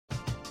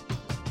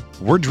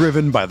We're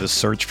driven by the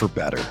search for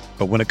better.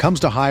 But when it comes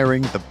to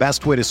hiring, the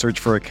best way to search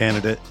for a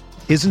candidate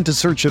isn't to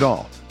search at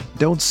all.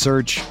 Don't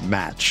search,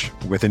 match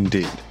with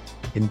Indeed.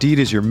 Indeed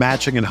is your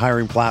matching and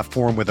hiring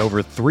platform with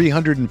over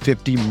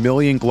 350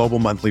 million global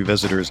monthly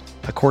visitors,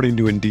 according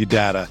to Indeed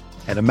data,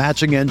 and a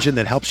matching engine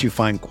that helps you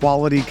find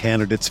quality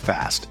candidates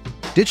fast.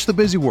 Ditch the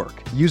busy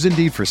work. Use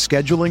Indeed for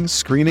scheduling,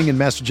 screening, and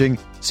messaging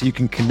so you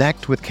can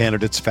connect with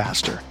candidates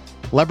faster.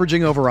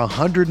 Leveraging over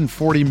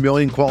 140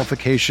 million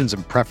qualifications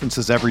and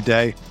preferences every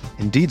day,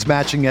 Indeed's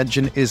matching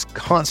engine is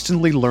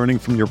constantly learning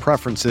from your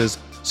preferences,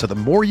 so the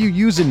more you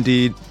use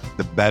Indeed,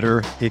 the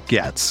better it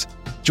gets.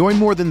 Join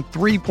more than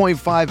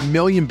 3.5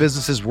 million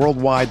businesses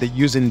worldwide that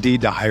use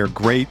Indeed to hire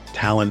great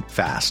talent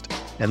fast.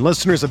 And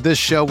listeners of this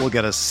show will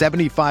get a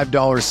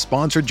 $75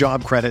 sponsored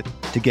job credit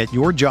to get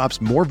your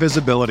jobs more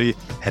visibility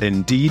at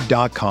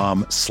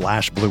Indeed.com/Blue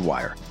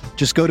Wire.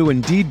 Just go to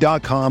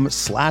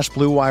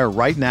Indeed.com/Blue Wire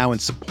right now and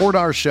support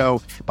our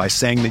show by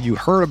saying that you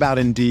heard about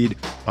Indeed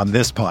on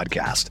this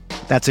podcast.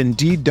 That's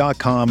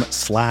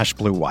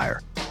Indeed.com/Blue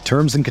Wire.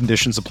 Terms and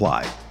conditions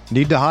apply.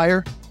 Need to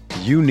hire?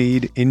 You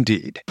need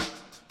Indeed.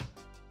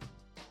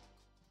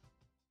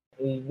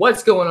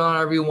 What's going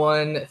on,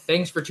 everyone?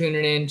 Thanks for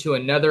tuning in to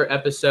another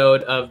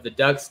episode of the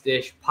Ducks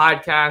Dish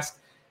podcast.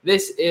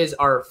 This is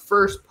our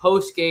first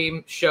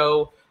post-game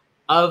show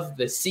of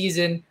the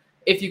season.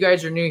 If you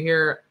guys are new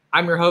here,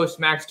 I'm your host,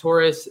 Max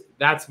Torres.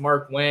 That's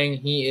Mark Wang.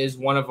 He is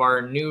one of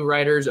our new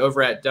writers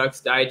over at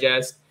Ducks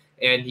Digest,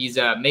 and he's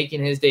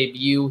making his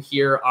debut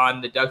here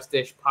on the Ducks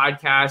Dish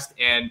podcast.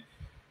 And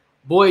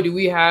boy, do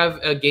we have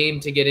a game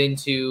to get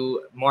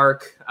into,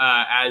 Mark,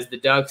 as the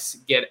Ducks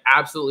get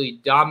absolutely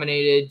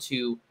dominated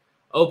to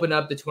open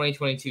up the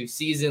 2022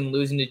 season,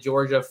 losing to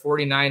Georgia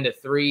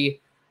 49-3.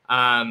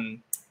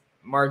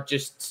 Mark,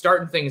 just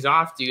starting things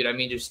off, dude. I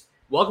mean, just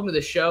welcome to the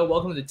show.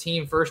 Welcome to the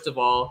team, first of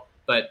all.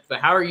 But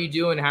how are you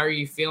doing? How are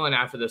you feeling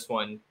after this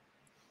one?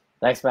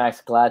 Thanks,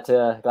 Max. Glad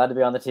to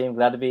be on the team.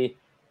 Glad to be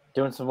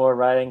doing some more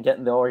writing,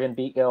 getting the Oregon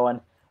beat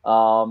going.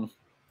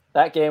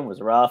 That game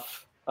was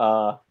rough.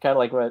 Kind of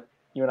like what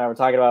you and I were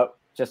talking about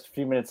just a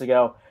few minutes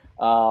ago.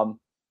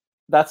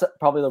 That's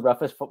probably the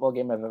roughest football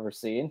game I've ever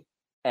seen.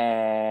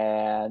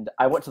 And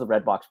I went to the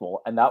Red Box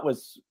Bowl, and that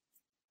was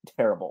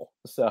terrible.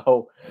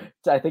 So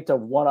I think to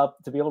be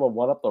able to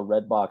one up the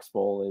Red Box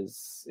Bowl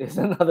is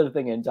another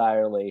thing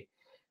entirely.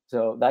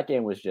 So that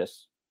game was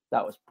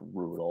that was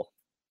brutal.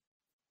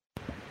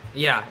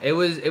 Yeah, it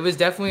was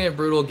definitely a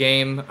brutal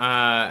game.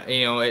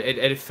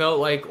 It felt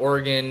like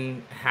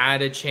Oregon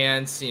had a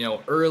chance,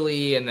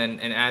 early, and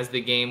as the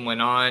game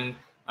went on,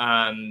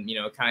 kind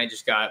of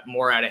just got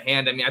more out of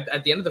hand. I mean,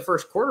 at the end of the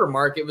first quarter,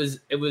 Mark, it was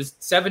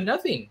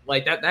 7-0.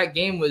 Like that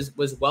game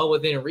was well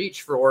within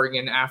reach for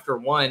Oregon after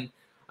one.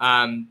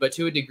 But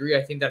to a degree,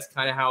 I think that's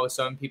kind of how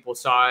some people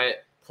saw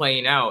it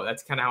playing out.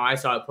 That's kind of how I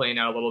saw it playing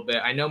out a little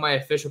bit. I know my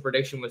official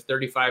prediction was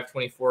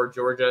 35-24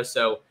 Georgia,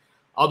 so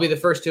I'll be the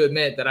first to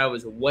admit that I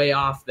was way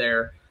off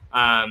there.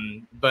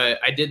 But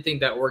I did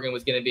think that Oregon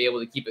was going to be able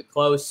to keep it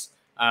close.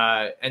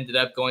 Ended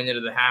up going into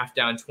the half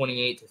down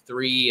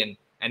 28-3,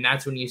 and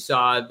that's when you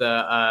saw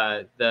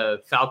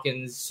the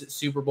Falcons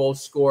Super Bowl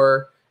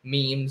score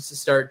memes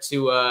start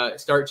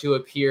to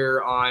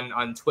appear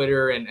on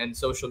Twitter and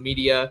social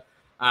media.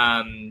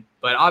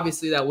 But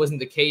obviously that wasn't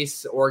the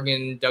case.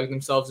 Oregon dug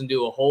themselves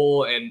into a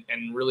hole and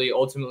really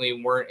ultimately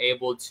weren't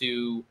able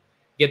to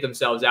get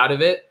themselves out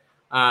of it.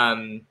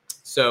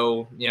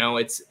 So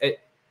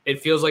it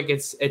feels like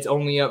it's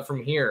only up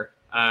from here.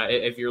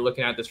 If you're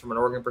looking at this from an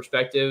Oregon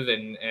perspective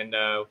and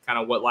kind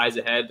of what lies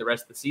ahead the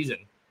rest of the season.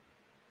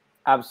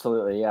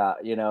 Absolutely. Yeah.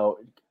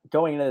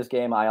 Going into this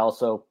game, I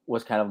also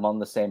was kind of on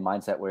the same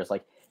mindset where it's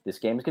like, this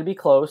game is going to be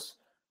close.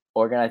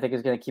 Oregon, I think,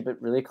 is going to keep it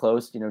really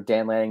close.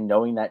 Dan Lanning,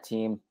 knowing that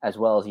team as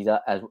well as he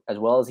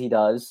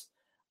does,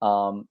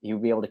 he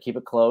would be able to keep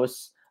it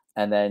close.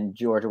 And then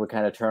Georgia would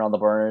kind of turn on the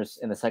burners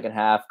in the second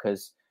half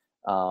because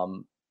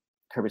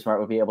Kirby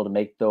Smart would be able to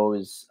make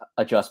those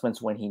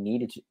adjustments when he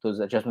needed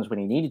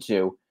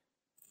to.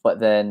 But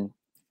then,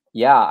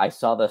 yeah, I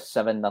saw the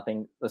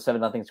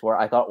 7-0 score.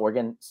 I thought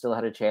Oregon still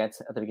had a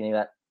chance at the beginning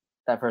of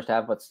that first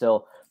half, but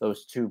still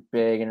those two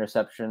big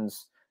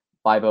interceptions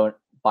by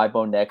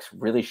Bo Nix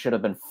really should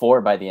have been 4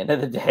 by the end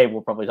of the day.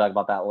 We'll probably talk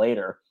about that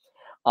later.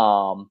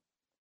 And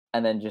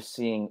then just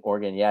seeing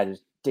Oregon,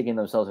 just digging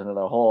themselves into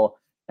their hole.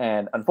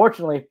 And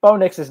unfortunately, Bo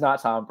Nix is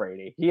not Tom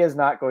Brady. He is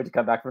not going to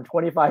come back from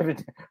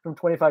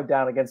 25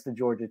 down against the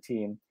Georgia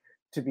team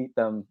to beat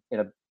them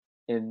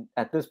in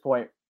at this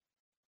point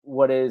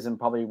what is and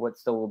probably what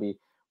still will be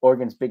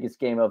Oregon's biggest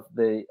game of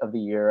the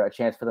year. A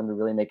chance for them to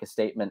really make a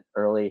statement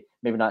early.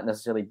 Maybe not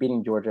necessarily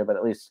beating Georgia, but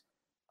at least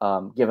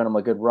giving them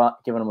a good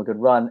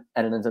run,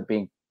 and it ends up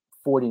being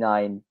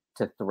 49-3.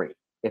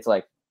 It's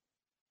like,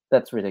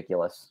 that's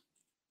ridiculous.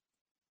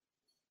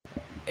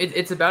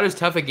 It's about as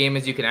tough a game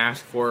as you can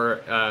ask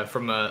for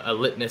from a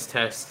litmus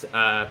test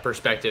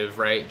perspective,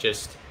 right?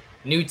 Just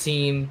new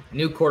team,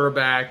 new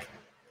quarterback,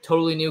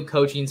 totally new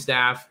coaching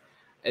staff.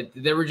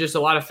 There were just a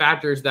lot of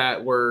factors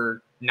that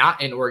were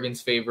not in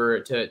Oregon's favor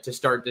to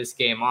start this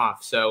game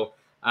off. So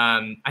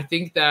I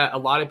think that a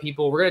lot of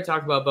people, we're going to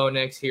talk about Bo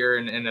Nix here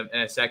in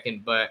a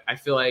second, but I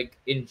feel like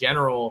in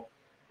general,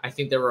 I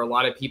think there were a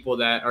lot of people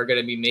that are going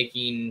to be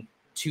making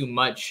too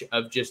much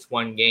of just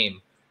one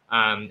game.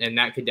 And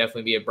that could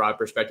definitely be a broad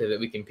perspective that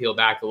we can peel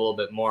back a little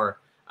bit more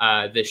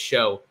this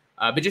show.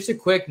 But just a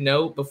quick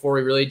note before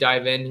we really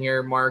dive in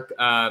here, Mark.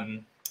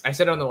 I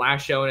said on the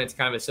last show, and it's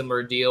kind of a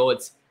similar deal.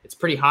 It's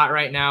pretty hot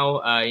right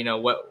now.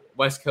 What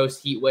West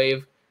Coast heat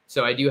wave.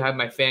 So I do have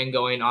my fan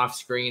going off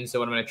screen. So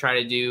what I'm going to try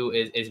to do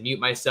is mute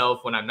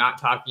myself when I'm not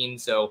talking,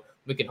 so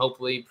we can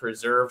hopefully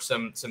preserve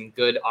some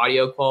good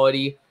audio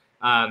quality.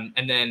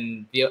 And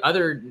then the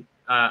other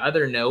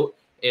note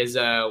is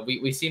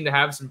we seem to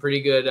have some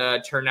pretty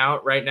good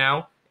turnout right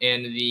now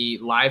in the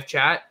live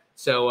chat.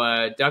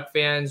 So Duck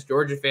fans,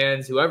 Georgia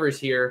fans, whoever's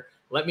here,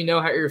 let me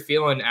know how you're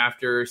feeling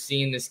after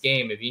seeing this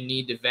game. If you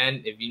need to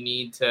vent, if you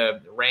need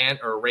to rant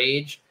or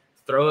rage,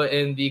 throw it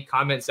in the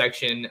comment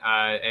section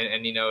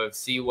and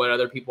see what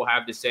other people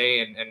have to say.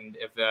 And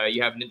if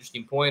you have an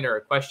interesting point or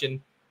a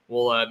question,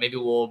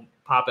 we'll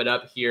pop it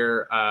up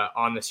here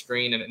on the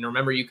screen. And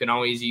remember, you can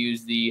always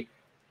use the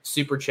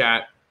super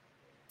chat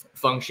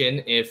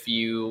function if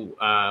you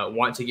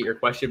want to get your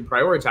question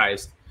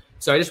prioritized.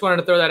 So I just wanted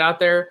to throw that out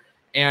there.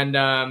 And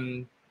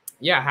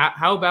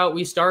how about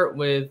we start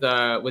with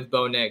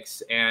Bo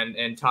Nix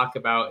and talk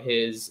about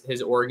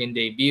his Oregon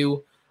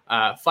debut.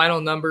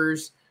 Final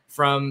numbers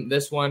from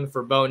this one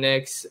for Bo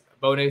Nix.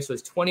 Bo Nix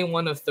was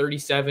 21 of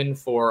 37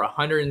 for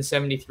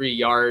 173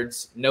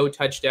 yards, no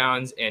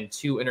touchdowns, and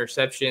 2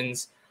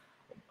 interceptions,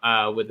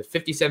 with a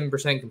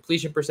 57%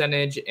 completion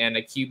percentage and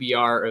a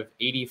QBR of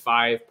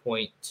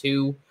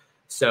 85.2.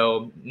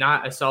 So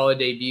not a solid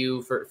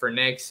debut for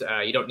Nix.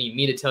 You don't need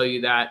me to tell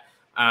you that.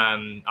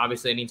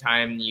 Obviously,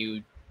 anytime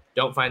you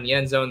don't find the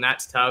end zone,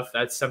 that's tough.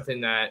 That's something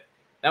that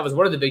was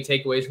one of the big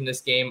takeaways from this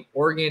game.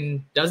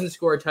 Oregon doesn't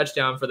score a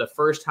touchdown for the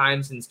first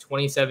time since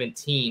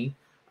 2017,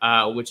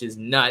 which is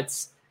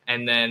nuts.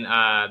 And then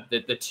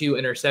the 2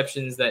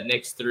 interceptions that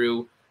Nix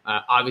threw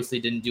obviously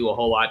didn't do a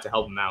whole lot to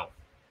help him out.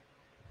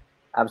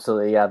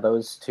 Absolutely, yeah.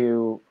 Those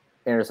 2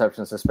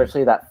 interceptions,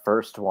 especially that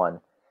first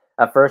one.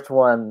 That first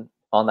one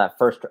on that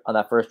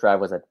first drive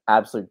was an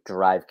absolute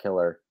drive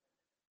killer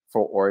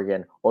for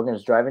Oregon. Oregon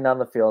was driving down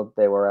the field.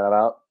 They were at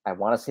about, I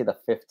want to say, the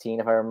 15,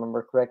 if I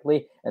remember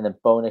correctly. And then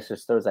Bo Nix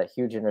just throws that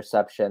huge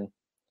interception.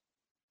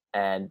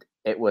 And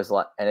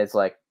it's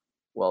like,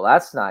 well,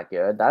 that's not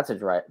good. That's a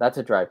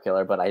drive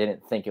killer. But I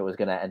didn't think it was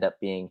going to end up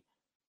being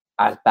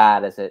as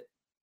bad as it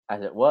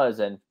was.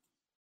 And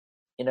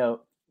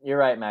you're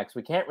right, Max.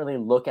 We can't really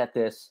look at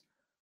this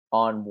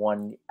on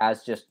one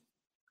as just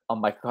a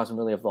microcosm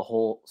really of the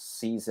whole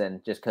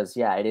season, just because,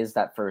 it is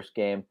that first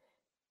game.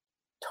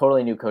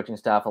 Totally new coaching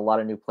staff, a lot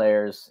of new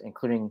players,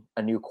 including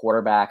a new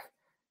quarterback.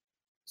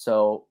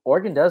 So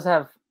Oregon does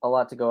have a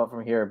lot to go up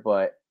from here,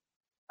 but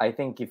I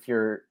think if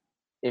you're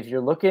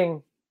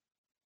looking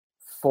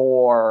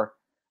for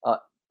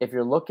if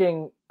you're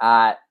looking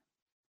at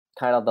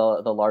kind of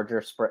the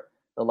larger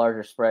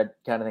spread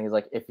kind of thing, is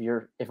like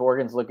if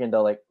Oregon's looking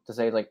to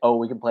say oh,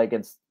 we can play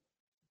against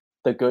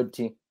the good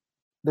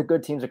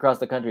teams across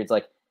the country, it's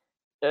like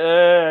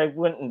I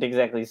wouldn't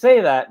exactly say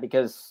that,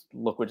 because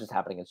look what just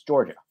happened against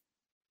Georgia.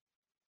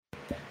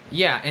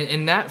 Yeah,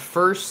 and that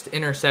first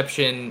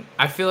interception,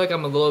 I feel like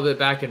I'm a little bit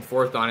back and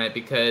forth on it,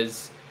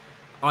 because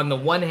on the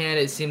one hand,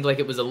 it seemed like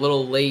it was a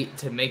little late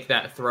to make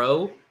that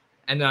throw.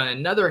 And on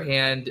another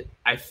hand,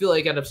 I feel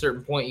like at a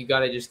certain point, you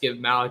got to just give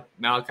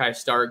Malachi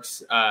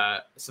Starks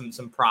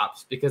some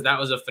props, because that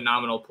was a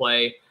phenomenal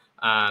play.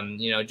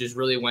 Just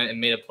really went and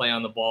made a play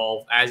on the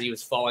ball as he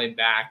was falling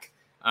back.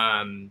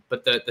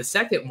 But the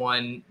second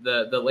one,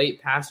 the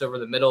late pass over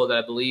the middle that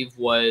I believe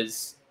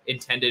was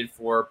intended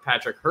for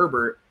Patrick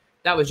Herbert,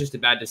 that was just a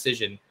bad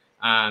decision.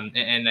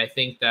 And I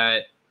think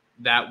that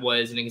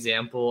was an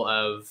example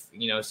of,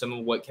 some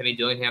of what Kenny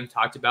Dillingham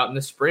talked about in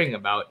the spring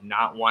about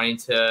not wanting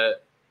to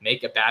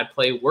make a bad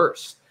play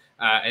worse.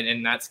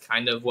 And that's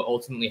kind of what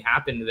ultimately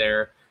happened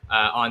there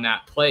on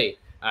that play.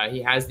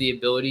 He has the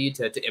ability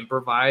to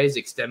improvise,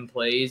 extend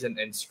plays,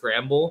 and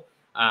scramble.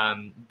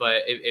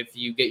 But if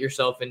you get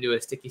yourself into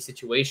a sticky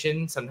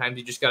situation, sometimes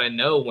you just got to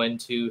know when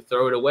to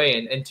throw it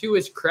away. And to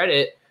his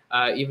credit,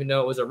 even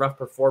though it was a rough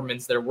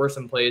performance, there were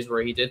some plays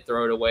where he did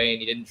throw it away and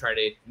he didn't try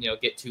to,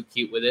 get too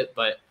cute with it.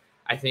 But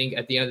I think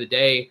at the end of the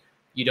day,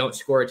 you don't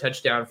score a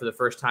touchdown for the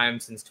first time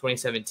since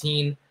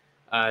 2017.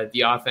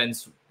 The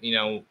offense,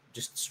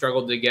 just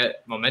struggled to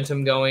get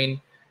momentum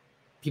going.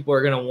 People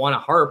are going to want to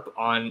harp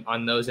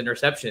on those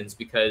interceptions,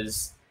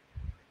 because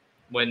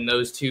when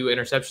those 2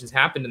 interceptions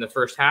happened in the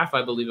first half,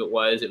 I believe it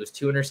was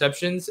 2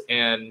 interceptions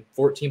and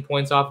 14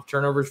 points off of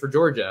turnovers for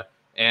Georgia.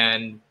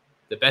 And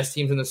the best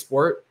teams in the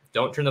sport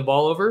don't turn the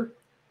ball over.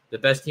 The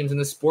best teams in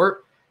the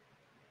sport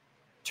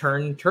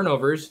turn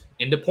turnovers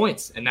into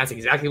points. And that's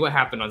exactly what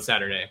happened on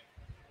Saturday.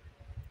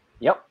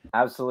 Yep,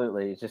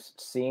 absolutely. Just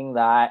seeing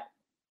that,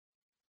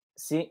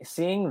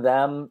 seeing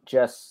them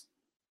just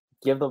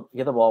give the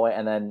ball away,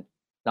 and then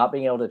not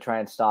being able to try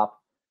and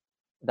stop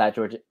that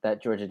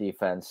Georgia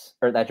defense,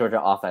 or that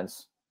Georgia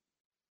offense.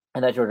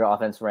 And that Georgia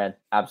offense ran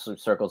absolute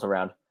circles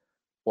around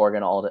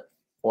Oregon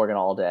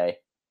all day.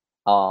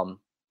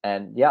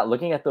 And yeah,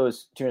 looking at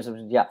those two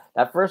interceptions, yeah,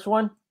 that first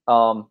one,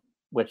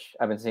 which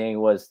I've been seeing,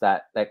 was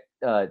that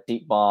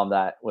deep bomb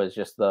that was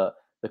just the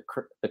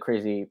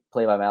crazy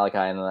play by Malachi,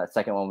 and then that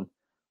second one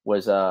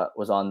was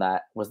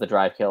the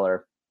drive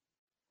killer.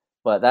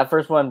 But that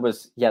first one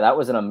was, yeah, that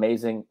was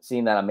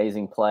seeing that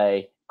amazing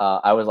play.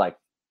 I was like,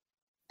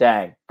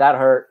 dang, that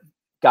hurt.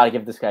 Got to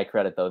give this guy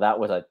credit though. That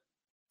was a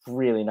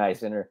really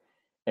nice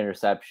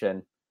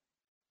interception.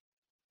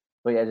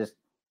 But yeah, just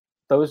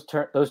those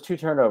two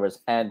turnovers,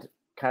 and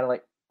kind of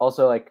like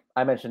also like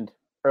I mentioned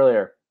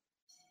earlier,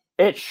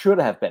 it should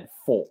have been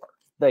 4.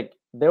 Like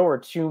there were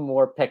 2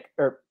 more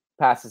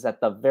passes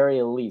at the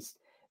very least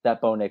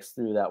that Bo Nix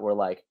threw that were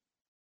like,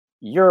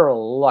 you're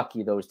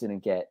lucky those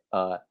didn't get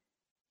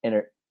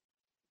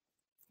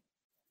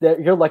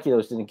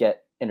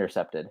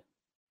intercepted.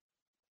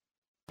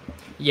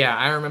 Yeah,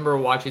 I remember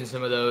watching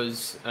some of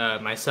those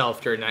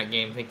myself during that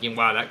game, thinking,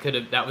 "Wow,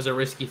 that was a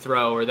risky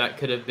throw, or that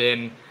could have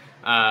been,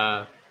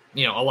 a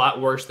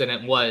lot worse than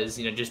it was.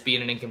 Just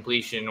being an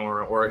incompletion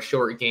or a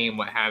short game,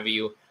 what have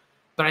you."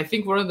 But I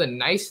think one of the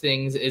nice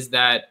things is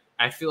that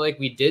I feel like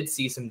we did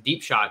see some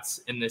deep shots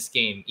in this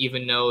game,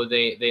 even though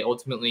they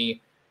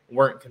ultimately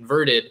weren't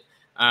converted.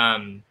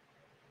 Let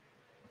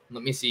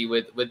me see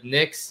with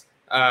Nix.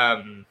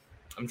 I'm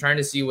trying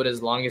to see what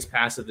his longest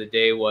pass of the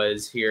day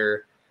was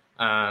here.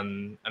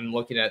 I'm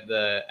looking at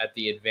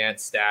the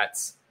advanced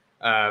stats.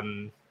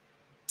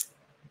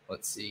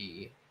 Let's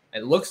see.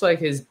 It looks like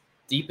his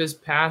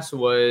deepest pass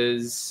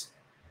was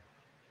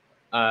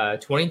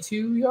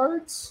 22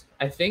 yards,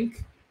 I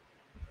think.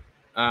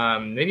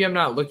 Maybe I'm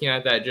not looking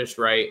at that just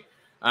right.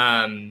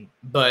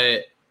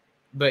 But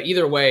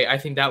either way, I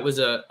think that was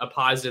a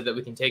positive that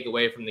we can take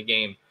away from the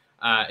game.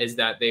 Is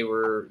that they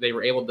were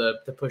able to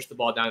push the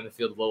ball down the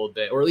field a little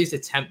bit, or at least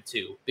attempt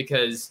to,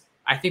 because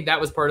I think that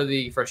was part of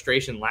the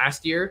frustration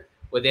last year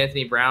with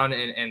Anthony Brown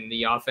and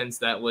the offense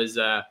that was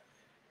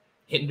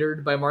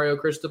hindered by Mario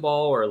Cristobal,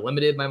 or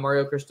limited by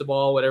Mario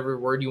Cristobal, whatever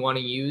word you want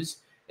to use,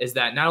 is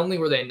that not only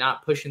were they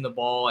not pushing the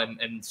ball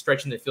and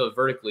stretching the field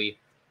vertically,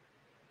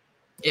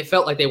 it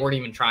felt like they weren't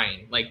even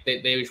trying. Like they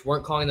just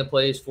weren't calling the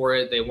plays for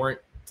it. They weren't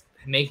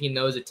making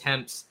those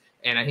attempts.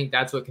 And I think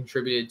that's what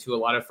contributed to a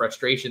lot of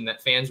frustration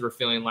that fans were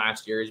feeling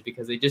last year, is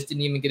because they just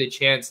didn't even get a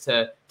chance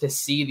to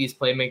see these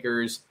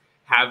playmakers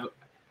have,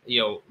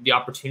 the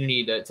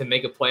opportunity to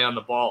make a play on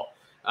the ball.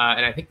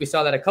 And I think we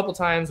saw that a couple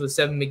times with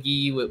Seven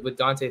McGee, with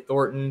Dante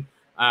Thornton.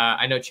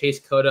 I know Chase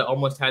Cota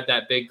almost had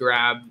that big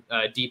grab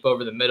deep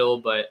over the middle,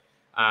 but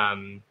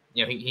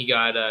he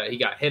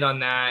got hit on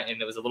that,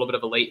 and it was a little bit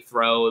of a late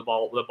throw. The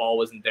ball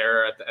wasn't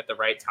there at the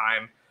right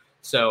time.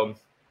 So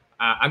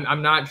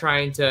I'm not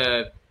trying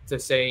to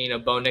say,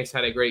 Bo Nix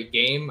had a great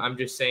game. I'm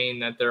just saying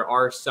that there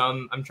are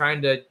I'm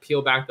trying to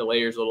peel back the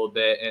layers a little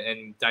bit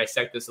and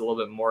dissect this a little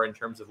bit more in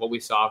terms of what we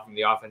saw from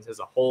the offense as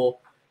a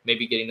whole,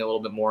 maybe getting a little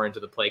bit more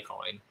into the play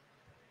calling.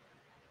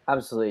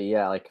 Absolutely.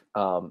 Yeah. Like,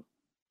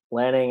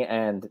 Lanning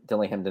and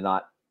Dillingham did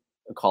not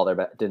call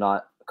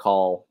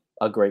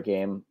a great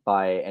game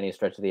by any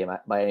stretch of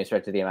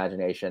the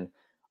imagination.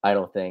 I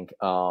don't think.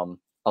 I'll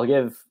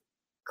give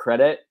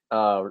credit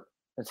to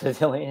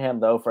Dillingham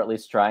though for at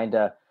least trying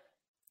to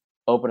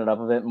open it up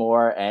a bit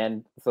more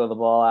and throw the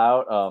ball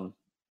out.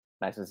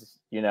 Max, as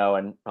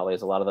and probably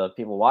as a lot of the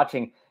people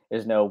watching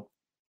the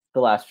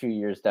last few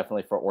years,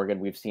 definitely for Oregon,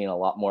 we've seen a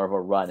lot more of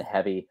a run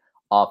heavy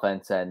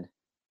offense, and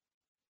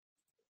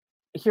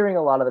hearing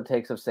a lot of the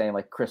takes of saying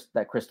like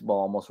that Cristobal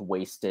almost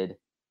wasted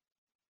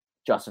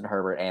Justin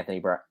Herbert, Anthony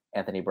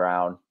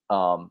Brown,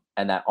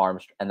 and that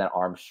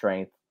arm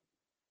strength.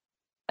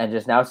 And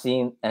just now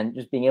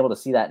being able to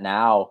see that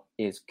now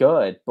is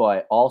good,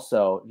 but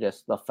also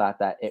just the fact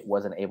that it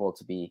wasn't able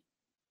to be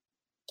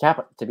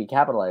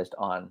capitalized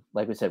on.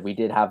 Like we said, we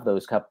did have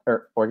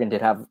Oregon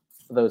did have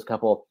those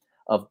couple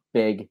of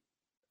big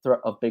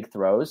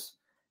throws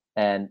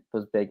and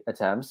those big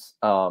attempts.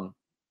 But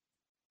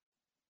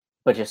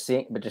just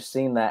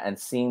seeing that and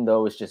seeing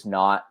those just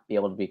not be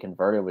able to be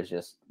converted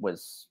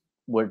those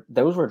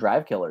were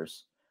drive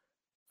killers.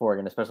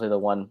 Oregon, especially the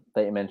one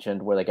that you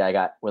mentioned where the guy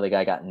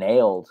got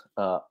nailed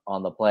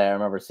on the play. I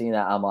remember seeing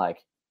that. I'm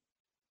like,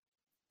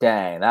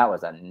 dang, that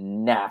was a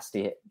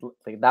nasty hit.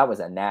 That was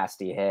a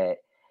nasty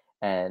hit.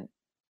 And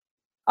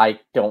I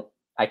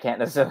can't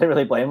necessarily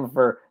really blame him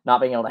for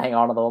not being able to hang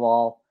on to the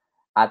ball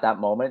at that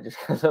moment just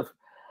because of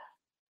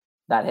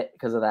that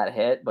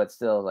hit. But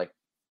still, like,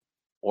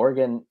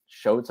 Oregon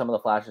showed some of the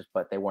flashes,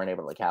 but they weren't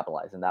able to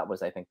capitalize. And that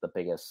was, I think, the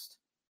biggest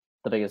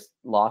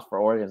loss for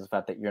Oregon, is the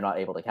fact that you're not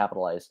able to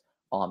capitalize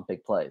on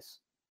big plays.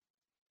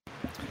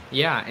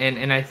 Yeah,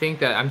 and I think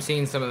that I'm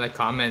seeing some of the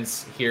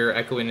comments here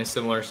echoing a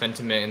similar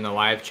sentiment in the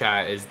live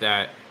chat, is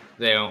that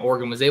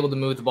Oregon was able to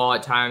move the ball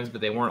at times,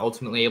 but they weren't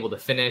ultimately able to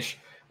finish,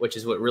 which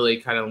is what really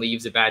kind of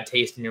leaves a bad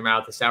taste in your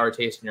mouth, a sour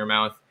taste in your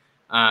mouth.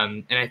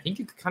 And I think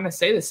you could kind of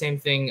say the same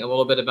thing a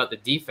little bit about the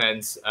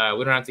defense.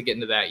 We don't have to get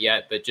into that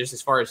yet, but just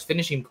as far as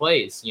finishing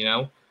plays,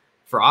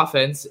 for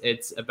offense,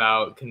 it's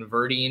about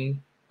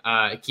converting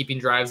keeping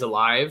drives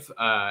alive.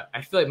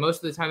 I feel like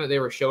most of the time that they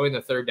were showing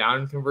the third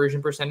down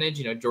conversion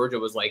percentage, Georgia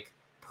was like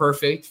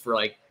perfect for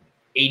like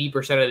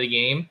 80% of the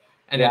game.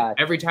 And then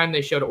every time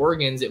they showed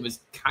Oregon's, it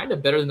was kind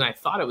of better than I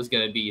thought it was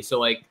going to be. So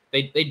like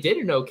they did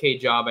an okay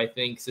job, I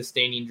think,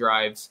 sustaining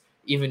drives,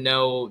 even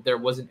though there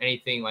wasn't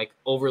anything like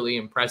overly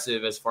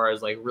impressive as far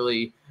as like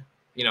really,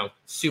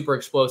 super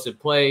explosive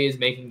plays,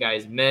 making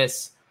guys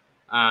miss.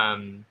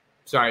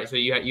 Sorry. So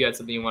you had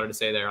something you wanted to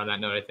say there on that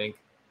note, I think.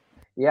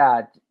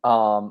 Yeah.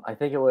 I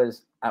think it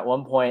was at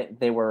one point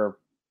they were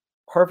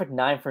perfect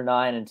 9 for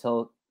 9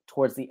 until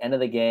towards the end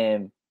of the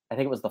game. I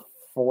think it was the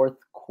fourth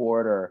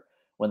quarter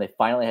when they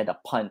finally had to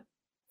punt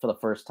for the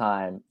first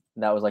time.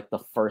 That was like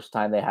the first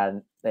time they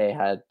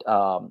had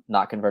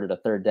not converted a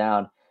third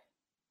down.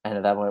 And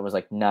at that point it was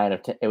like 9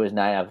 of 10. It was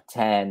 9 of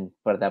 10,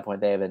 but at that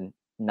point they had been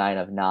 9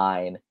 of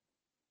 9.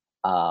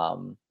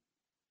 And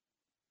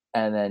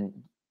then,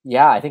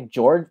 I think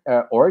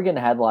Oregon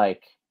had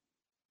like,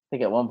 I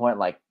think at one point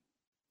like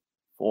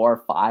 4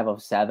 or 5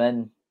 of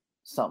 7,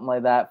 something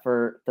like that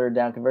for third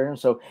down conversion.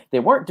 So they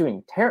weren't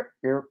doing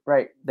You're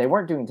right. They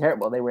weren't doing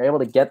terrible. They were able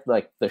to get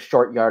like the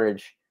short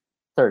yardage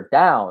third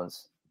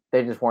downs.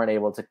 They just weren't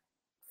able to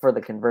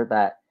further convert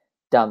that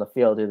down the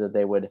field. Either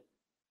they would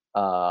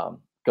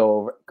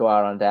go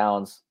out on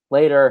downs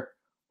later,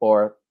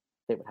 or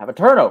they would have a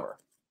turnover.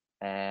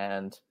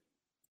 And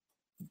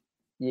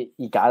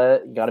you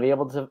gotta be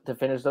able to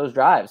finish those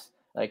drives.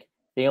 Like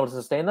being able to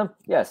sustain them,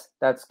 yes,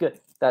 that's good.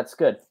 That's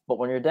good. But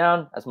when you're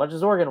down as much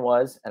as Oregon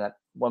was, and at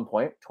one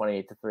point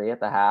 28-3 at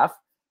the half,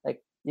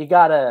 like you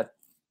gotta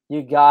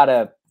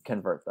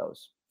convert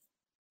those.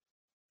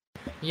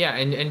 Yeah,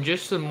 and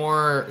just some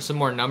more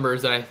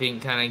numbers that I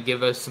think kind of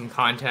give us some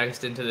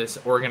context into this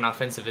Oregon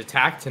offensive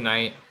attack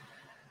tonight.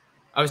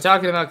 I was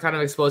talking about kind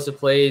of explosive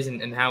plays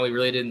and how we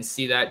really didn't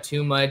see that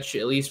too much,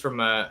 at least from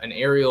an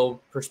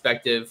aerial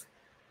perspective.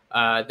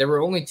 There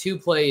were only 2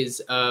 plays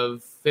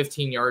of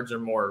 15 yards or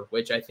more,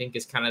 which I think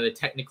is kind of the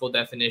technical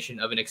definition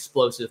of an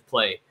explosive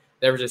play.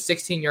 There was a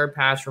 16-yard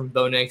pass from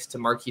Bo Nix to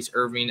Marquise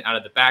Irving out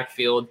of the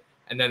backfield,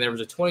 and then there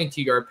was a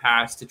 22-yard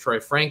pass to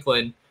Troy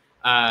Franklin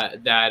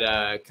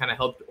that kind of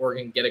helped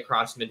Oregon get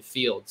across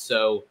midfield.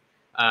 So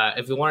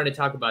if we wanted to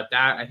talk about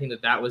that, I think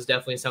that was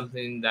definitely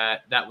something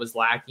that was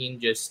lacking,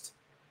 just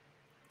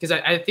because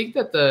I think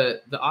that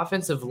the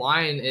offensive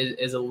line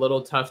is a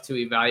little tough to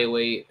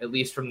evaluate, at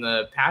least from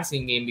the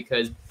passing game,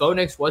 because Bo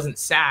Nix wasn't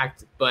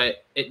sacked,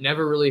 but it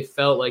never really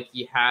felt like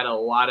he had a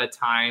lot of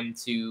time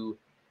to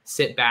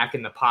sit back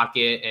in the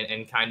pocket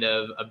and kind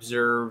of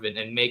observe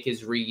and make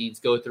his reads,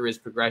 go through his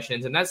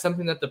progressions. And that's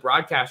something that the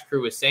broadcast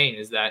crew was saying,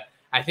 is that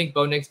I think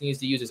Bo Nix needs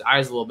to use his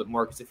eyes a little bit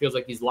more, because it feels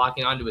like he's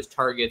locking onto his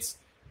targets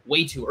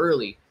way too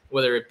early,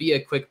 whether it be a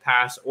quick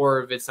pass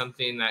or if it's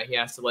something that he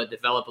has to let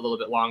develop a little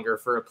bit longer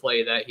for a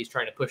play that he's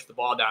trying to push the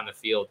ball down the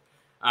field.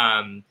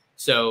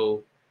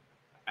 So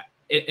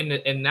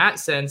in that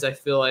sense, I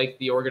feel like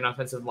the Oregon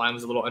offensive line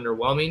was a little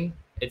underwhelming.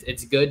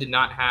 It's good to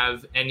not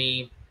have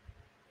any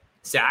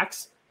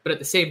sacks, but at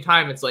the same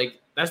time, it's like,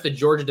 that's the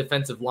Georgia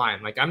defensive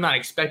line. Like, I'm not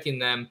expecting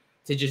them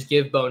to just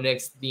give Bo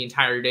Nix the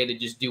entire day to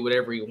just do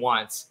whatever he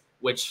wants,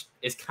 which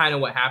is kind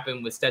of what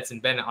happened with Stetson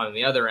Bennett on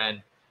the other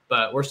end.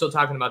 But we're still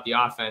talking about the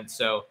offense,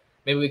 so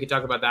maybe we could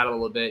talk about that a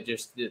little bit,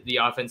 just the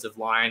offensive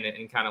line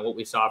and kind of what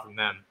we saw from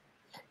them.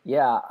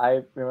 Yeah,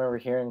 I remember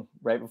hearing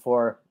right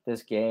before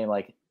this game,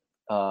 like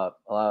a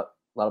lot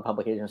of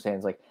publications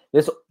saying, like,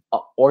 this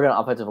Oregon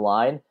offensive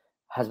line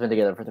has been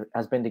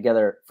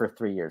together for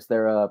 3 years.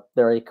 They're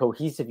a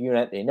cohesive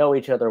unit. They know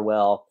each other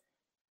well.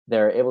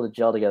 They're able to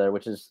gel together,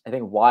 which is, I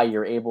think, why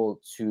you're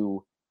able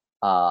to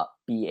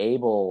be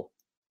able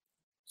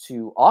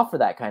to offer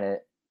that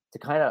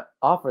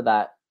offer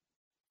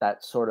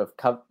that sort of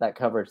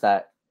coverage,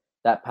 that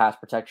pass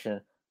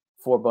protection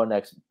for Bo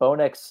Nix. Bo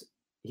Nix,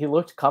 he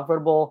looked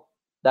comfortable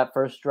that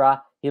first drive.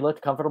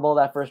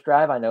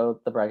 I know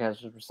the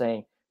broadcasters were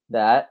saying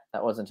that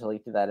wasn't until he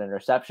threw that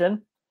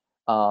interception.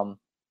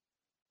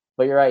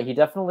 But you're right. He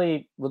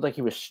definitely looked like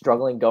he was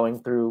struggling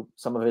going through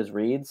some of his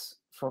reads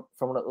from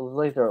what it looked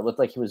like. It looked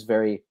like he was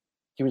very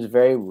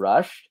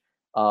rushed.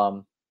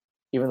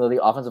 Even though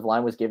the offensive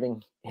line was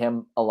giving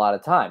him a lot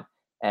of time.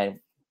 And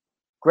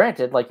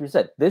granted, like you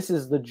said, this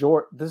is the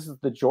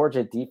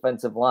Georgia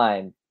defensive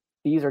line.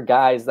 These are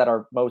guys that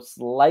are most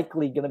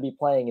likely going to be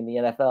playing in the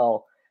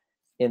NFL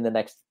in the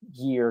next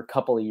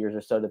couple of years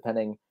or so,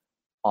 depending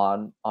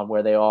on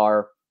where they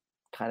are,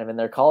 kind of in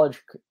their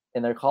college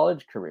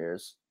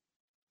careers.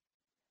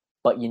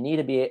 But you need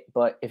to be.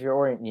 But if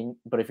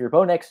you're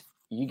Bo Nix,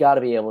 you got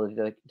to be able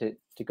to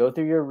go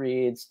through your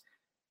reads,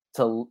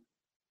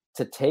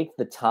 to take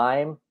the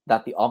time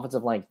that the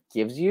offensive line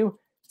gives you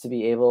to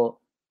be able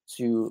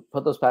to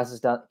put those passes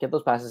down, get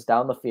those passes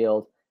down the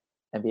field,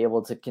 and be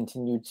able to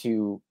continue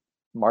to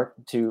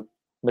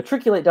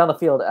matriculate down the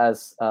field,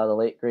 as the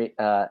late great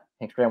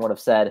Hank Graham would have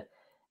said,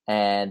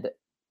 and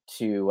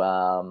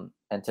to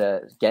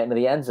get into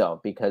the end zone,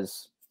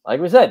 because,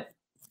 like we said,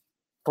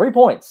 3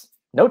 points,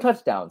 no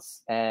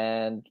touchdowns,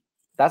 and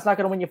that's not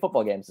going to win you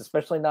football games,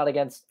 especially not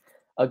against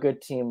a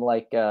good team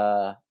like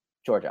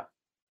Georgia.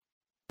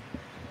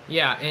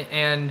 Yeah,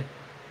 and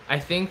I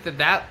think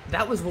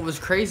that was what was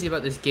crazy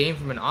about this game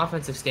from an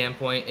offensive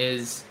standpoint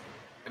is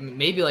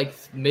maybe like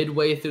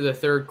midway through the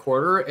third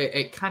quarter,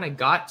 it kind of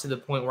got to the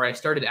point where I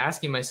started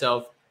asking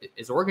myself,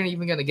 is Oregon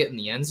even going to get in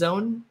the end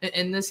zone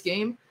in this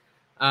game?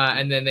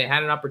 And then they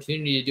had an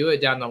opportunity to do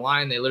it down the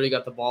line. They literally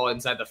got the ball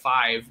inside the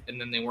 5, and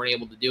then they weren't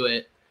able to do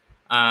it.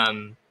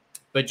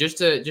 But just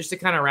to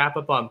kind of wrap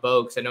up on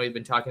Bo, because I know we've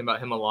been talking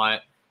about him a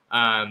lot.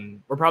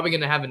 We're probably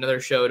going to have another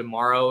show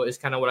tomorrow is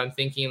kind of what I'm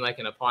thinking, like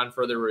an upon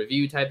further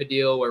review type of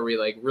deal where we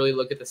like really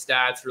look at the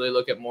stats, really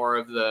look at more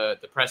of the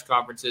press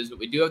conferences, but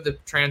we do have the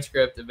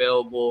transcript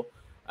available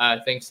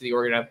thanks to the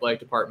Oregon Athletic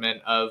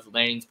Department of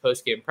Lanning's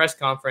post-game press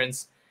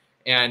conference.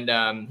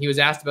 And he was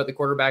asked about the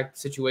quarterback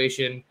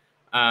situation.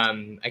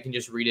 I can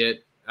just read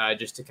it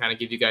just to kind of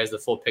give you guys the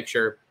full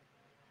picture.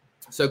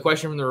 So a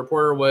question from the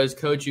reporter was,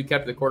 Coach, you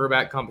kept the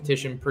quarterback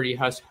competition pretty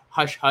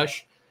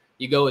hush-hush.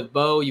 You go with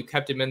Bo. You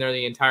kept him in there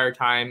the entire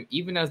time,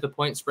 even as the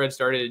point spread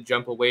started to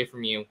jump away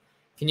from you.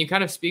 Can you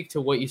kind of speak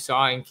to what you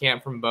saw in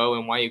camp from Bo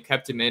and why you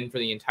kept him in for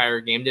the entire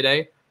game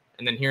today?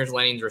 And then here's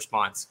Lanning's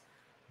response.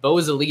 Bo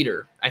is a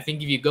leader. I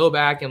think if you go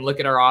back and look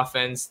at our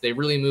offense, they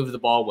really moved the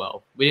ball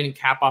well. We didn't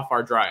cap off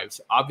our drives.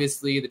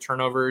 Obviously, the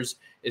turnovers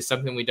is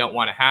something we don't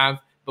want to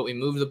have, but we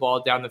moved the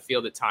ball down the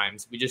field at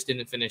times. We just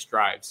didn't finish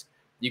drives.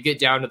 You get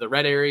down to the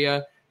red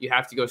area, you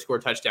have to go score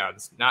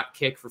touchdowns, not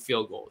kick for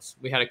field goals.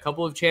 We had a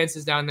couple of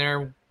chances down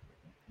there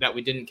that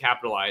we didn't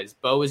capitalize.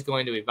 Bo is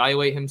going to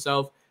evaluate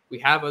himself. We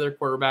have other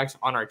quarterbacks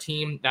on our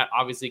team that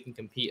obviously can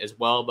compete as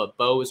well, but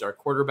Bo is our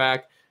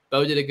quarterback.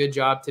 Bo did a good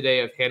job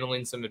today of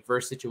handling some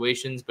adverse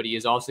situations, but he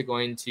is also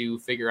going to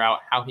figure out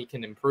how he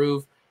can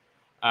improve.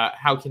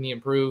 How can he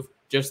improve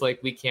just like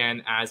we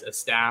can as a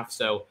staff?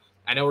 So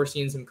I know we're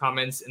seeing some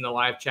comments in the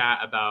live chat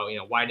about,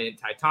 why didn't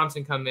Ty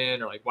Thompson come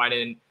in, or like, why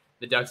didn't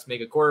the Ducks make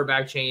a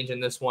quarterback change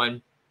in this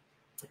one?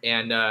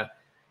 And,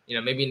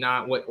 maybe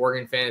not what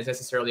Oregon fans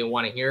necessarily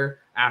want to hear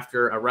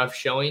after a rough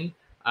showing.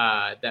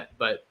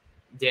 But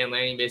Dan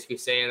Lanning basically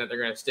saying that they're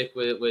going to stick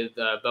with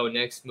Bo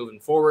Nix moving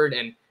forward.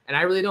 And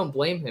I really don't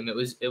blame him. It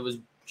was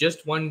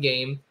just one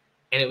game,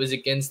 and it was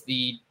against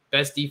the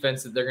best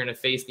defense that they're going to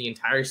face the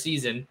entire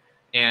season,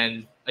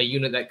 and a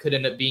unit that could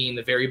end up being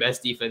the very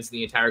best defense in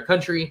the entire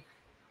country,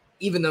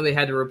 even though they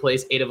had to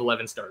replace 8 of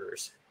 11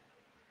 starters.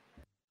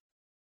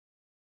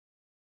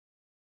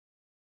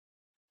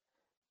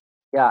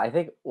 Yeah, I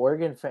think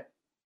Oregon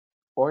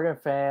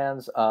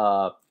fans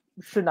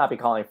should not be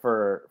calling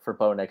for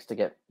Bo Nix to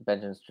get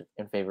benched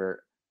in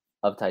favor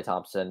of Ty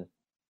Thompson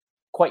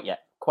quite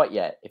yet.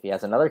 If he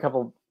has another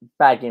couple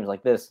bad games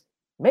like this,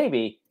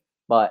 maybe,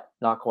 but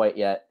not quite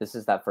yet. This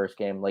is that first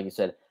game, like you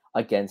said,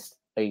 against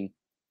a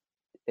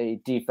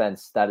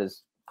defense that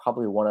is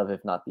probably one of,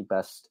 if not the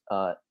best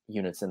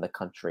units in the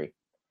country.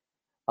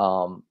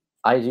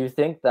 I do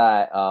think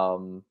that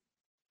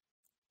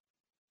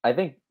I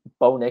think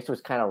Bo Nix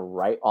was kind of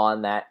right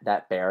on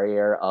that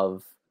barrier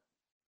of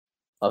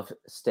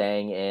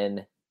staying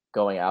in,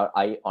 going out.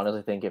 I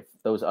honestly think if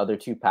those other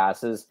 2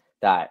 passes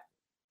that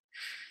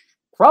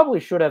probably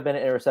should have been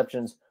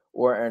interceptions,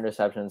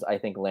 I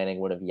think Lanning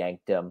would have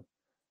yanked him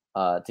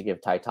to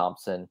give Ty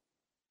Thompson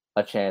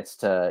a chance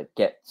to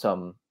get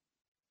some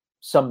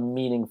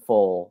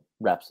meaningful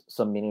reps,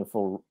 some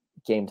meaningful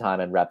game time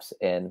and reps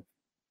in.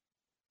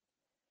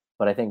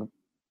 But I think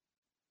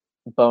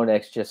Bo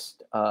Nix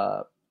just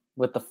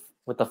with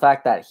the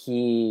fact that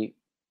he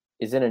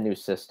is in a new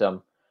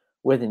system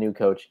with a new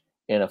coach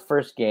in a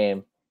first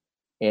game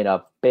in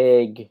a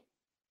big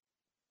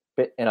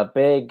arena,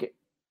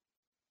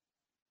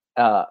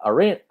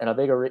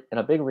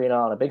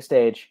 on a big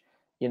stage,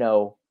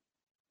 you're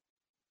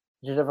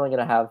definitely going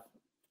to have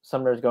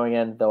some nerves going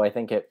in, though I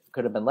think it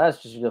could have been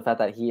less just due to the fact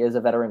that he is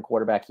a veteran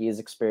quarterback. He is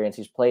experienced.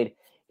 He's played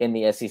in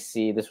the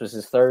SEC. This was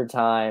his 4th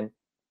time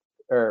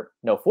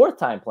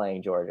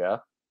playing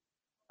Georgia.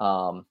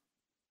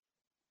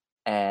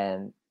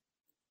 And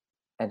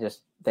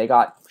just they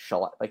got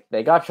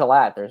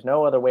shellacked. There's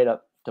no other way to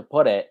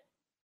put it.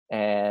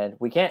 And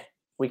we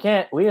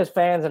as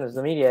fans and as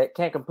the media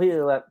can't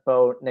completely let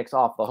Bo Nix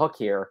off the hook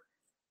here.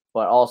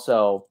 But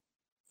also,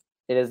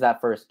 it is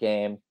that first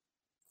game.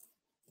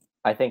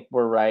 I think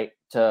we're right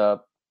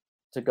to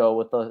go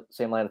with the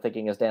same line of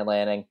thinking as Dan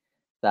Lanning,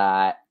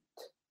 that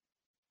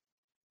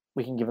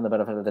we can give him the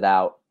benefit of the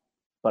doubt.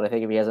 But I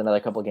think if he has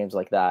another couple of games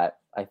like that,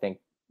 I think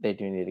they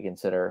do need to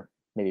consider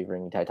maybe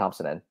bringing Ty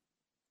Thompson in.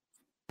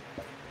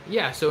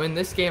 Yeah, so in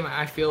this game,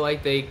 I feel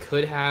like they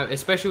could have,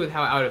 especially with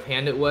how out of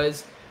hand it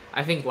was.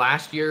 I think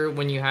last year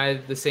when you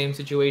had the same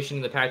situation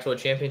in the Pac-12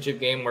 championship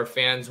game where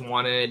fans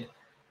wanted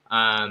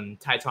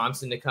Ty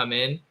Thompson to come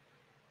in,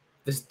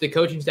 the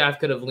coaching staff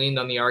could have leaned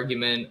on the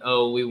argument,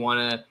 we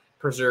want to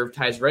preserve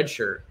Ty's red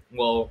shirt.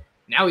 Well,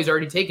 now he's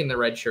already taken the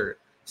red shirt.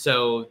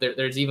 So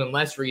there's even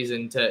less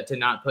reason to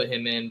not put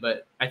him in.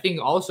 But I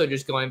think also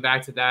just going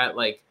back to that,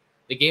 like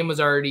the game was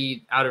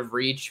already out of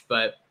reach,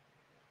 but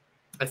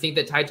I think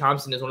that Ty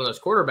Thompson is one of those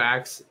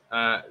quarterbacks,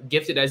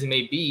 gifted as he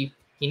may be.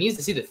 he needs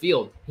to see the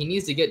field. He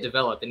needs to get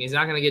developed, and he's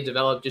not going to get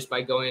developed just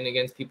by going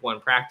against people in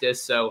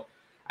practice. So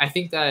I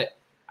think that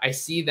I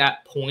see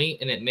that point,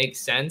 and it makes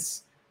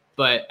sense.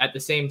 But at the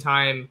same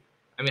time,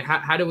 I mean,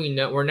 how do we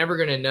know? We're never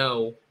going to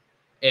know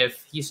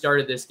if he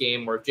started this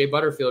game, or if Jay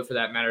Butterfield, for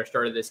that matter,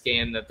 started this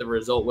game, that the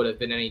result would have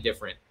been any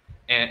different.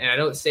 And I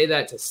don't say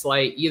that to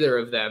slight either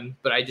of them,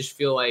 but I just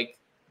feel like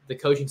the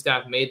coaching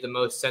staff made the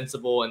most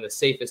sensible and the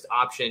safest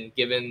option,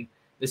 given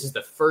this is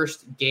the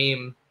first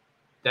game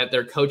that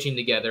they're coaching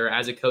together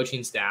as a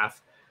coaching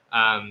staff.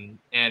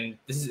 And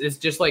it's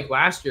just like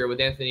last year with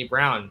Anthony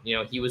Brown. You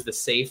know, he was the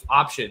safe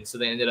option, so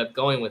they ended up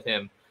going with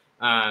him.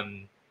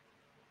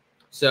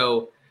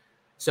 So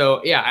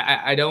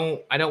yeah, I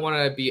don't want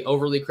to be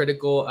overly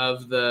critical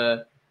of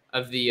the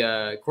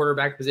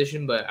quarterback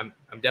position, but I'm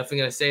definitely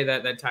going to say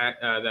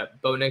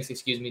that Bo Nix,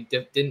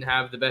 didn't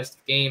have the best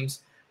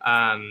games.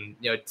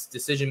 Its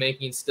decision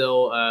making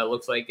still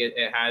looks like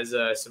it has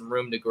some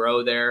room to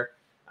grow there.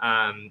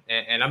 And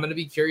I'm going to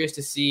be curious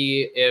to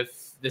see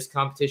if this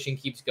competition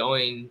keeps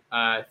going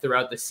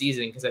throughout the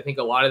season, because I think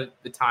a lot of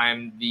the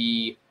time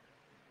the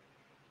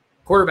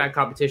quarterback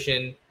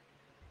competition,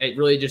 it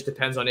really just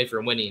depends on if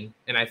you're winning.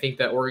 And I think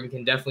that Oregon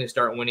can definitely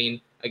start winning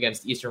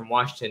against Eastern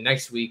Washington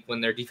next week, when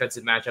their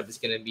defensive matchup is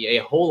going to be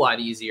a whole lot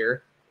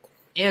easier,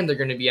 and they're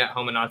going to be at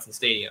home in Autzen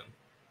Stadium.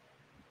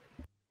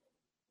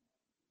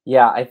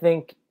 Yeah, I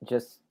think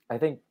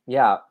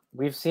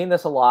we've seen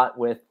this a lot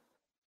with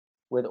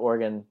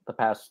Oregon the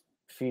past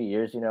few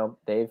years. You know,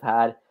 they've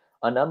had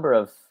a number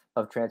of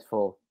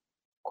transfer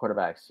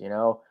quarterbacks, you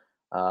know,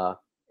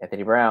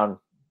 Anthony Brown,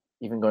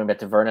 even going back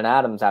to Vernon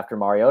Adams after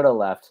Mariota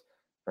left.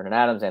 Vernon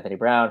Adams, Anthony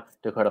Brown,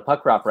 Dakota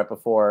Puckrop right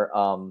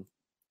before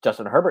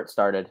Justin Herbert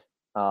started,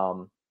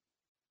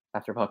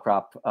 after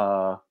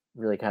Puckrop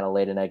really kind of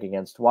laid an egg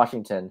against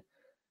Washington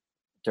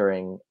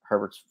during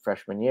Herbert's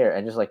freshman year.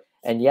 And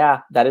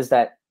that is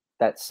that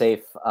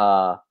safe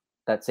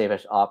that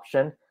safest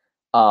option.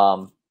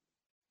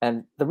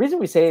 And the reason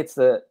we say it's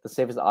the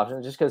safest option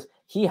is just because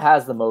he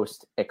has the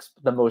most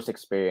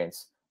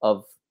experience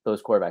of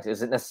those quarterbacks.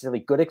 Is it necessarily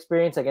good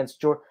experience against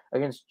Georgia?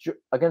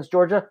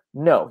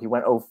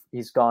 No,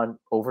 he's gone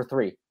over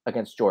 3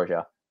 against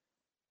Georgia.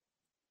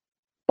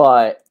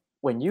 But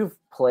when you've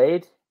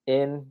played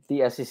in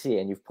the SEC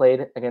and you've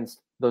played against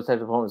those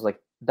types of opponents, like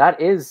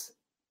that is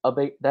a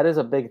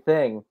big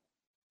thing.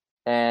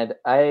 And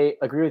I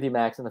agree with you,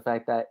 Max, in the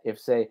fact that if,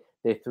 say,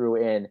 they threw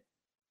in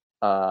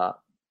Ty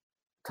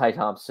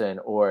Thompson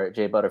or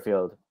Jay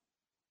Butterfield,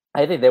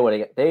 I think they would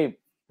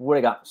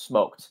have gotten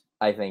smoked.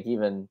 I think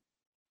even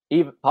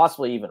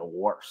possibly even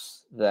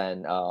worse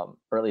than, or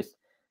at least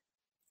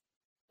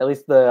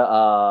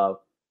the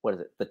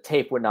the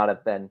tape would not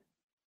have been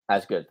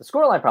as good. The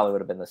scoreline probably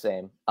would have been the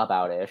same,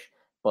 about ish,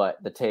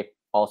 but the tape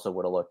also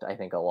would have looked, I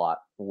think, a lot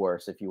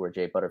worse if you were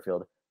Jay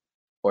Butterfield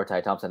or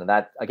Ty Thompson. And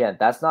that, again,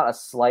 that's not a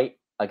slight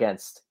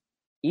against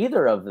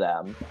either of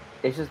them.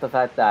 It's just the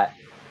fact that,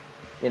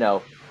 you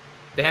know,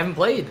 they haven't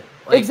played.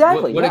 Like,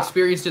 exactly. What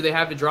experience do they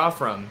have to draw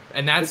from?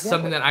 And that's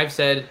something that I've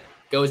said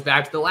goes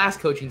back to the last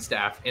coaching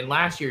staff and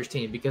last year's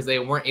team, because they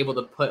weren't able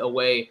to put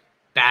away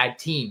bad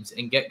teams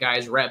and get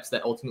guys reps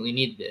that ultimately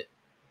needed it.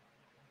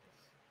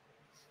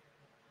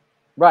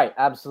 Right.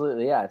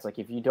 Absolutely. Yeah. It's like,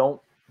 if you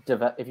don't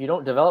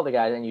develop the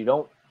guys and you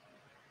don't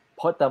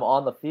put them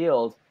on the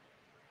field,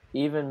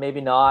 even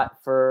maybe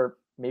not for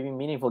maybe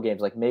meaningful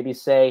games, like maybe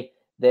say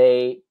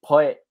they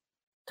put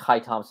Ty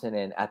Thompson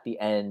in at the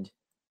end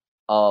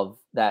of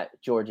that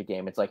Georgia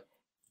game, it's like,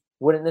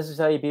 wouldn't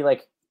necessarily be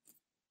like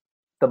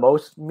the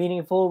most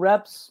meaningful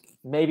reps,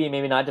 maybe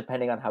not,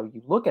 depending on how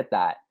you look at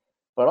that.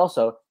 But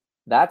also,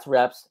 that's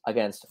reps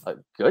against a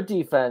good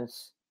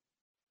defense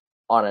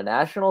on a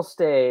national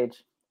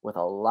stage with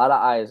a lot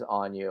of eyes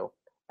on you.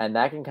 And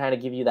that can kind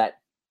of give you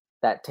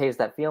that taste,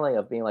 that feeling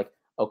of being like,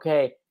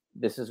 okay,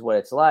 this is what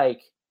it's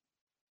like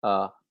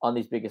on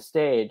these biggest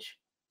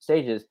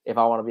stages. If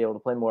I want to be able to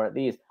play more at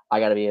these, I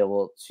got to be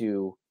able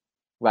to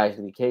rise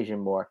to the occasion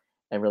more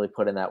and really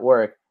put in that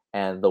work.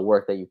 And the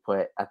work that you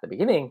put at the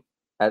beginning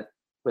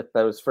with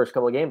those first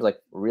couple of games, like,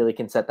 really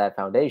can set that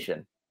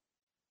foundation.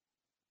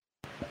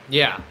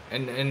 Yeah,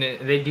 and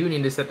they do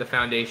need to set the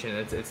foundation.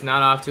 It's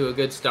not off to a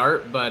good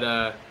start,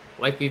 but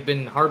like we've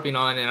been harping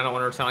on, and I don't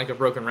want to sound like a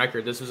broken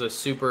record, this was a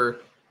super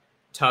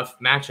tough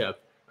matchup.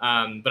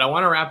 But I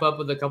want to wrap up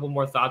with a couple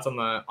more thoughts on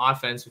the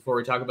offense before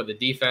we talk about the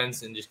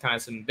defense and just kind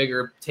of some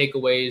bigger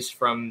takeaways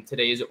from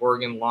today's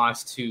Oregon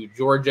loss to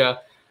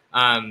Georgia.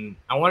 I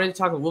wanted to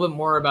talk a little bit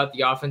more about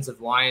the offensive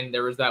line.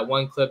 There was that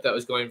one clip that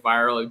was going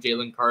viral of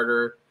Jalen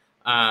Carter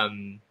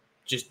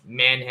just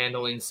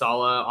manhandling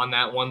Saleh on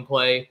that one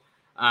play.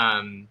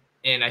 And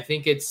I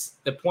think it's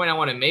the point I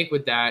want to make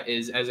with that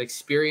is, as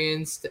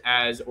experienced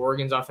as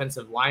Oregon's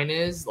offensive line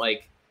is,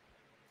 like,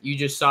 you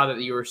just saw that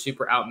you were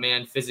super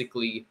outmanned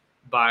physically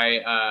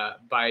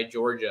by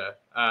Georgia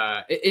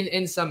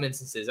in some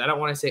instances. I don't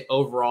want to say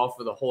overall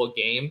for the whole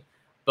game,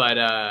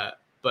 but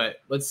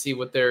let's see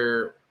what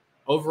their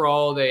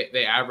overall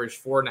they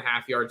averaged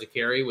 4.5 yards a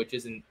carry, which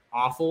isn't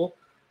awful.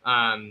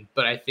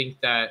 But I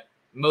think that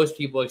most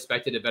people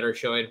expected a better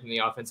showing from the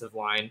offensive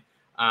line.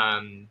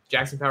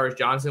 Jackson Powers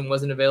Johnson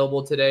wasn't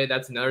available today.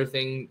 That's another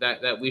thing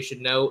that we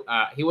should note.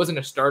 He wasn't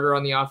a starter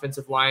on the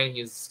offensive line.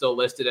 He's still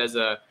listed as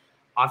a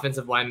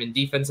offensive lineman,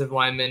 defensive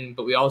lineman,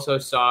 but we also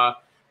saw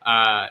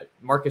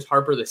Marcus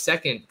Harper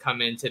II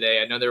come in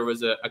today. I know there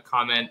was a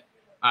comment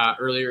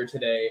earlier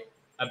today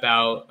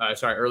about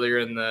earlier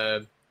in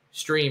the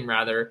stream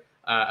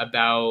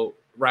about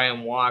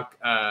Ryan Walk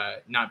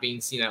not being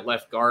seen at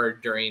left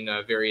guard during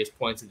various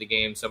points of the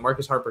game. So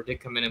Marcus Harper did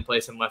come in and play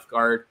some left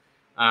guard.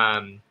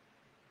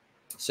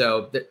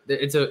 So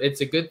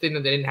it's a good thing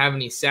that they didn't have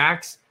any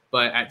sacks,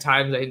 but at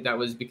times I think that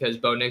was because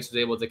Bo Nix was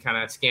able to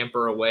kind of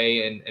scamper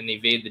away and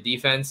evade the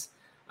defense.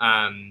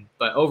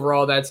 But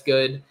overall, that's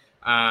good.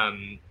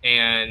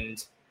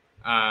 And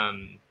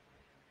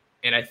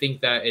I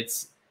think that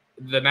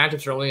the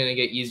matchups are only going to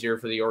get easier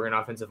for the Oregon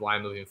offensive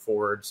line moving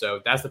forward.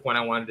 So that's the point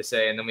I wanted to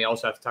say. And then we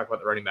also have to talk about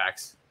the running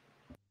backs.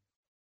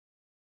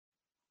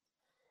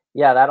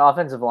 Yeah, that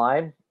offensive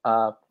line,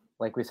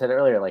 like we said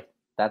earlier, like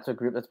that's a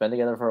group that's been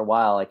together for a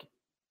while. Like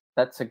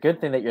that's a good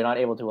thing that you're not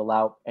able to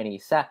allow any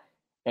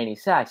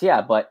sacks.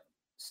 Yeah, but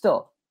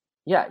still,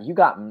 yeah,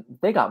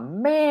 they got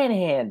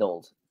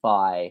manhandled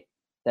by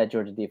that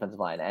Georgia defensive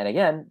line. And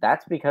again,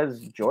 that's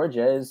because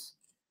Georgia is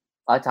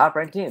a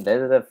top-ranked team.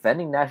 They're the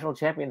defending national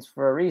champions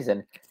for a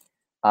reason.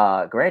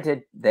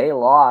 Granted, they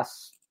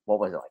lost,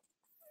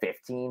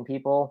 15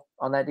 people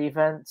on that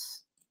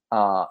defense?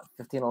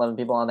 11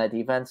 people on that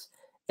defense.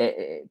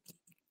 You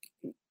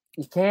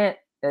can't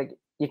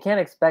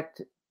expect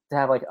to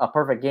have like a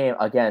perfect game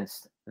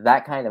against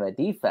that kind of a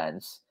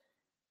defense.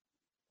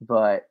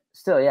 But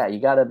still, yeah, they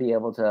got to be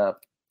able to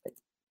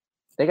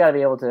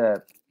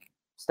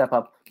step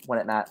up when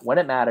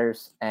it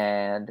matters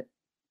and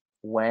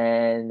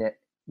when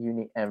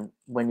you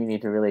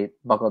need to really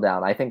buckle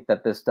down. I think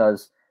that this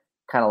does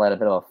kind of let a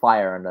bit of a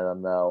fire under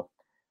them, though,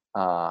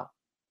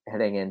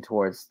 heading in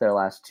towards their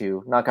last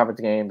two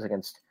non-conference games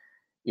against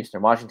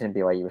Eastern Washington,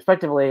 BYU,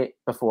 respectively,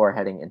 before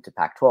heading into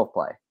Pac-12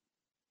 play.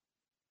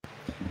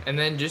 And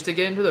then just to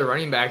get into the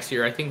running backs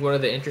here, I think one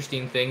of the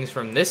interesting things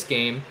from this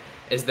game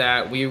is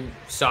that we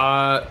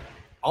saw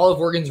all of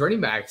Oregon's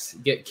running backs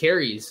get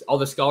carries, all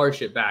the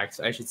scholarship backs,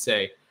 I should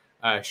say.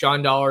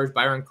 Sean Dollars,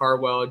 Byron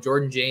Cardwell,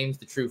 Jordan James,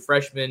 the true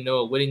freshman,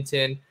 Noah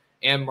Whittington,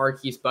 and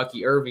Marquise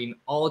Bucky Irving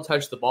all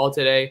touched the ball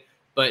today,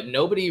 but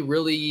nobody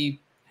really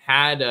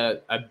had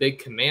a big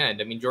command.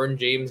 I mean, Jordan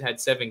James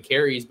had 7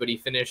 carries, but he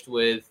finished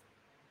with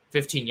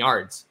 15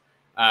 yards.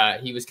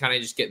 He was kind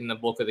of just getting the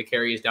bulk of the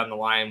carries down the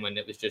line when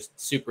it was just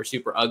super,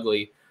 super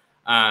ugly.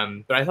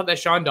 But I thought that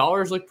Sean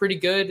Dollars looked pretty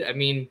good. I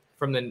mean,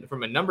 from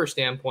a number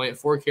standpoint,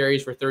 4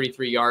 carries for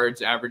 33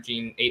 yards,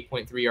 averaging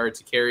 8.3 yards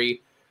a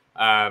carry.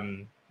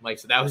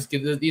 So that was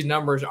good. These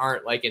numbers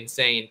aren't like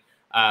insane,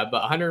 but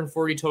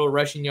 140 total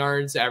rushing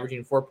yards,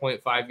 averaging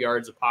 4.5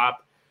 yards a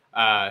pop,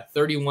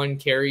 31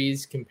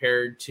 carries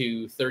compared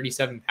to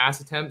 37 pass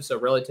attempts. So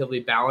relatively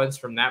balanced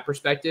from that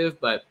perspective.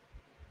 But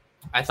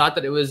I thought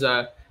that it was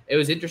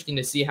interesting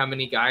to see how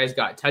many guys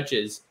got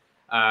touches.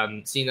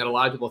 Seeing that a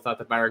lot of people thought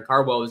that Byron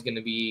Cardwell was going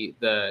to be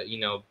the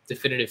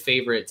definitive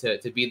favorite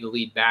to be the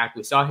lead back.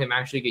 We saw him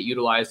actually get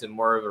utilized in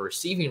more of a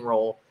receiving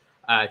role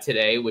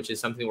today, which is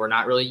something we're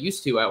not really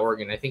used to at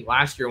Oregon. I think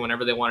last year,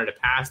 whenever they wanted to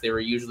pass, they were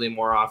usually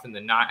more often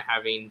than not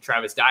having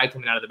Travis Dye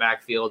coming out of the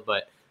backfield,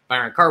 but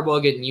Byron Cardwell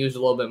getting used a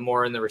little bit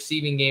more in the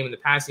receiving game and the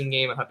passing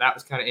game. I thought that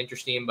was kind of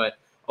interesting, but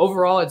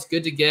overall, it's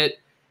good to get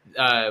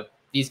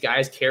these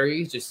guys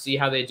carries, just see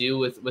how they do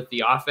with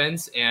the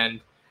offense.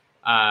 And,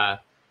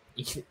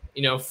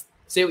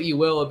 say what you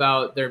will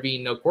about there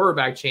being no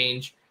quarterback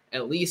change,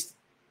 at least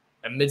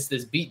amidst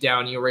this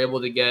beatdown, you were able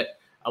to get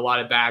a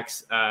lot of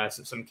backs,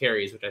 some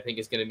carries, which I think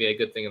is going to be a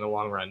good thing in the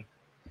long run.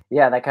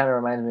 Yeah, that kind of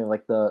reminds me of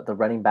like the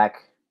running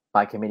back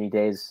by committee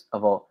days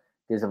of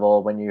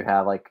old, when you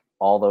have like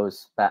all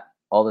those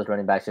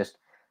running backs just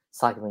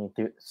cycling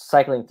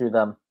through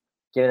them,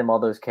 getting them all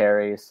those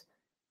carries,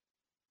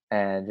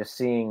 and just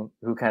seeing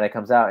who kind of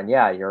comes out. And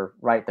yeah, you're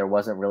right. There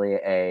wasn't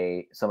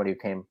really somebody who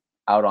came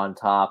out on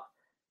top.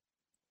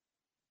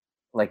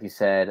 Like you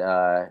said,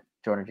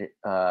 Jordan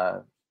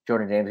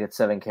James gets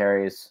 7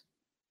 carries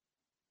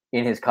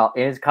in his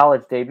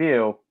college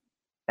debut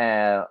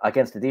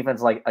against a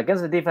defense like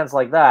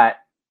that.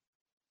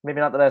 Maybe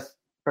not the best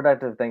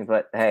productive things,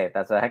 but hey,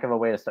 that's a heck of a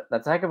way to start.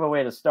 That's a heck of a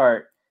way to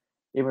start,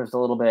 even if it's a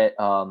little bit.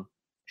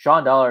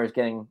 Sean Dollar is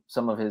getting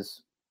some of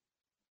his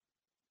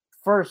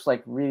first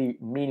like really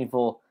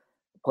meaningful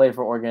play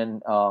for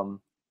Oregon.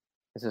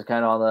 This is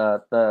kind of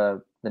on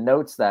the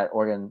notes that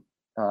Oregon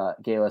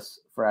gave us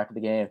for after the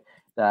game,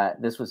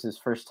 that this was his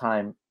first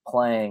time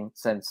playing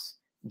since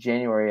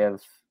January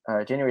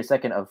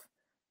 2nd of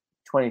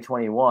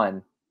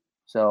 2021.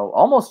 So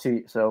almost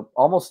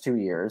 2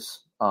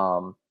 years.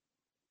 And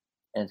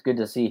it's good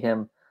to see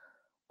him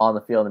on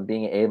the field and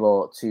being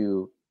able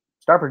to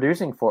start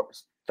producing for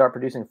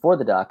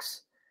the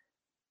Ducks.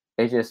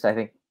 It's just, I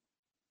think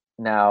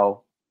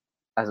now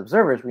as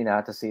observers, we now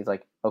have to see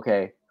like,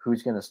 okay,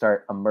 who's going to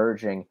start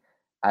emerging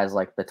as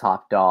like the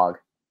top dog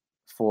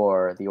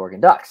for the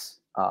Oregon Ducks,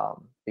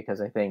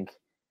 because I think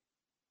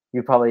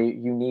you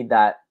need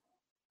that,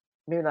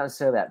 maybe not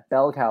necessarily that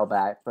bell cow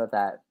back, but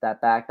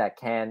that back that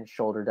can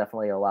shoulder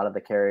definitely a lot of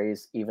the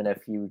carries, even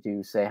if you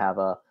do say have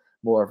a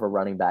more of a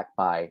running back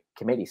by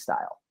committee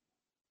style.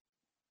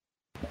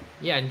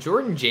 Yeah, and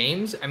Jordan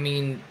James, I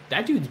mean,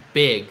 that dude's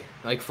big.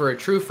 Like, for a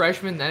true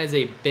freshman, that is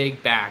a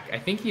big back. I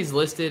think he's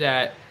listed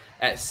at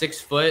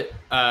 6 foot,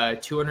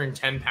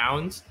 210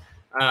 pounds.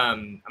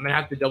 I'm going to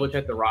have to double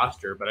check the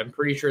roster, but I'm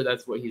pretty sure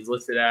that's what he's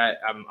listed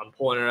at. I'm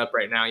pulling it up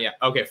right now. Yeah.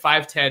 Okay.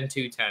 5'10",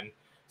 210.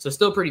 So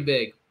still pretty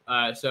big.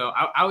 So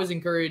I was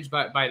encouraged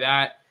by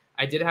that.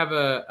 I did have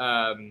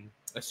a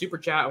super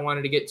chat I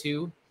wanted to get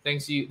to.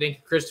 Thank you,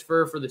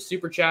 Christopher, for the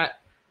super chat.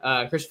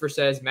 Christopher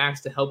says,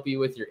 Max, to help you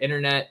with your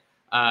internet.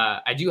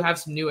 I do have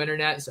some new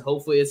internet, so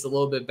hopefully it's a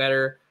little bit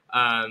better.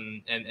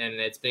 And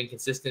it's been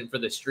consistent for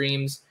the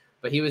streams.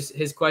 But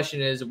his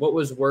question is, what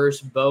was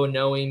worse, Bo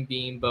knowing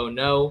being Bo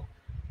no,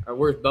 or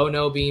worse, Bo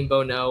no being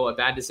Bo no, a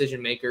bad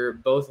decision maker,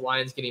 both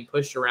lines getting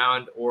pushed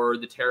around, or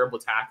the terrible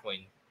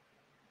tackling?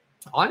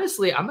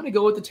 Honestly, I'm going to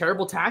go with the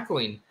terrible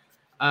tackling.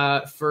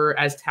 For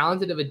as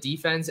talented of a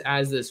defense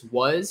as this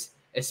was,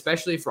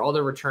 especially for all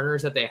the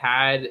returners that they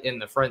had in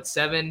the front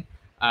seven,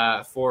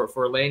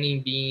 for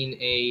Lanning being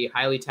a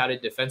highly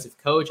touted defensive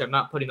coach. I'm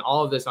not putting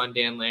all of this on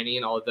Dan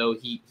Lanning, although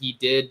he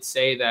did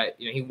say that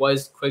he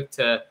was quick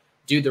to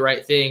do the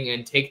right thing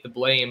and take the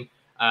blame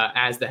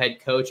as the head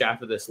coach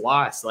after this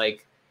loss.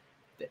 Like,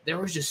 there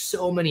was just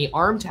so many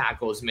arm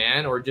tackles,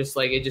 man, or just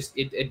like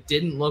it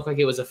didn't look like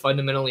it was a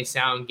fundamentally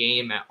sound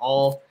game at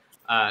all.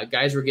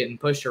 Guys were getting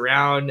pushed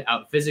around,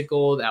 out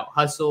physical, out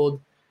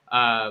hustled,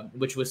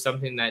 which was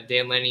something that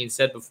Dan Lanning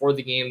said before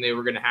the game they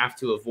were going to have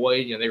to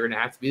avoid. They were going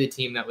to have to be the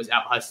team that was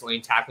out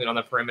hustling, tackling on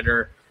the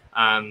perimeter.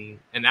 And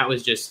that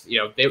was just,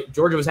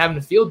 Georgia was having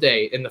a field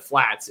day in the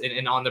flats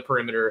and on the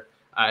perimeter,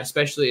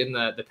 especially in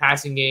the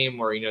passing game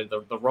or,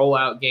 the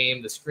rollout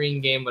game, the screen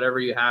game, whatever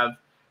you have.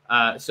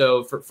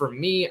 So for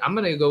me, I'm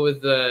going to go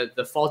with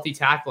the faulty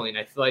tackling.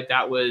 I feel like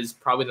that was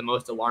probably the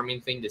most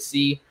alarming thing to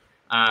see.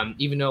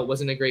 Even though it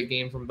wasn't a great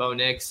game from Bo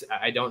Nix,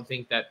 I don't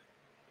think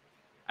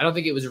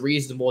it was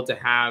reasonable to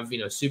have,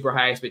 super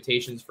high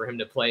expectations for him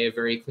to play a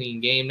very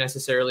clean game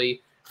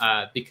necessarily,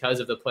 because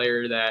of the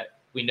player that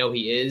we know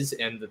he is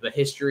and the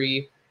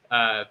history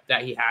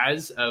that he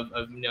has of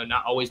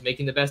not always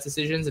making the best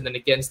decisions. And then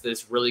against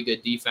this really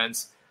good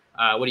defense,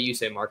 what do you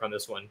say, Mark, on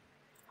this one?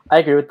 I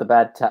agree with the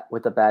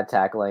bad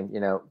tackling.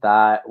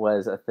 That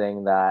was a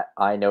thing that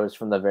I noticed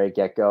from the very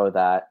get-go,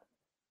 that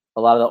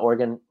a lot of the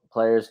Oregon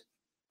players,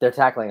 they're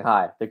tackling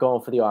high. They're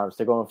going for the arms.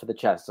 They're going for the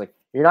chest. Like,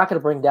 you're not going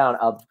to bring down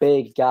a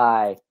big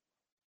guy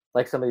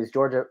like a lot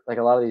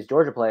of these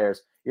Georgia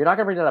players. You're not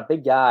going to bring down a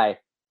big guy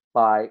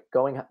by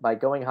going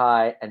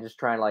high and just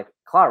trying to like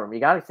clobber him. You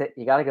got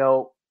to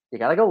go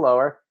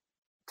lower,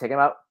 take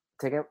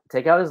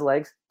out his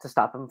legs to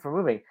stop him from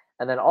moving.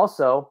 And then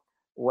also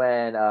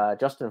when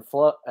Justin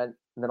Flowe, and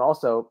then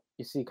also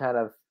you see kind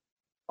of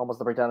almost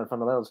the breakdown in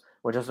fundamentals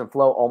when Justin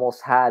Flowe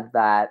almost had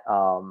that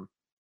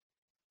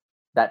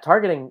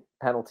targeting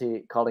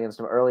penalty called against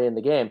him early in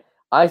the game.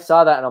 I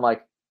saw that and I'm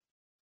like,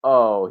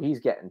 oh, he's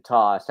getting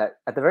tossed. At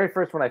the very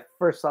first, when I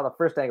first saw the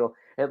first angle,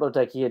 it looked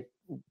like he had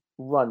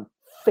run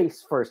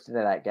face first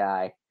into that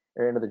guy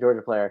or into the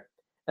Georgia player.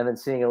 And then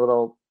seeing a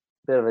little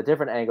bit of a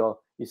different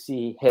angle, you see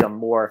he hit him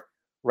more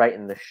right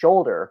in the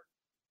shoulder,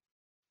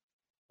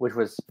 which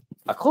was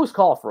a close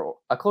call for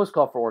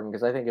Oregon,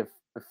 because I think if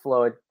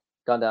Flo had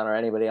gone down or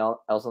anybody else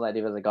on that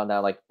defense had gone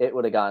down, like, it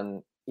would have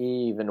gotten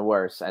even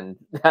worse. And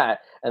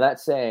that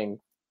saying,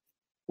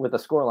 with a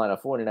scoreline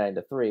of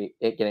 49-3,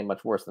 it getting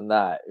much worse than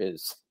that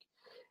is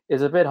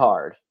a bit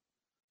hard.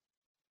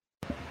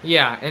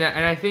 Yeah, and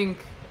I think,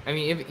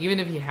 even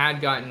if he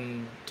had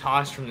gotten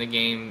tossed from the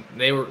game,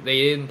 they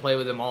didn't play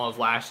with him all of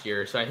last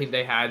year, so I think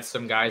they had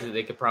some guys that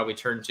they could probably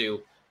turn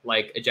to,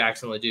 like a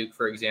Jackson LeDuc,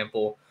 for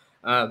example.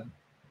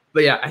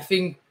 But yeah, I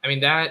think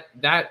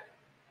that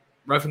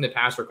roughing the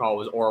passer call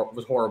was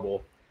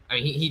horrible.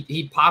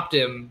 He popped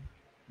him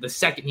the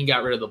second he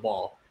got rid of the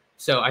ball.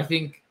 So I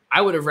think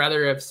I would have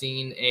rather have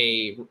seen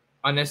a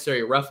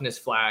unnecessary roughness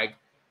flag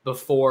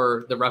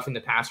before the roughing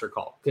the passer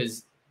call,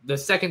 because the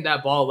second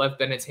that ball left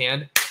Bennett's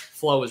hand,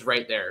 Flo was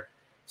right there.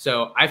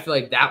 So I feel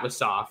like that was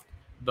soft,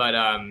 but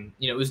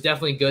it was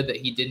definitely good that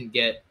he didn't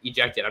get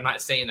ejected. I'm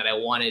not saying that I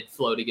wanted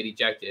Flo to get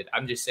ejected.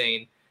 I'm just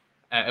saying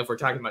if we're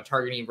talking about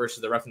targeting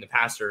versus the roughing the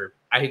passer,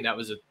 I think that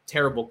was a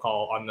terrible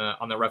call on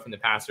the roughing the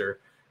passer.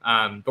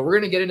 But we're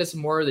going to get into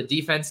some more of the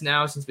defense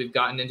now, since we've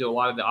gotten into a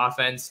lot of the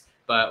offense.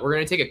 But we're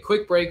going to take a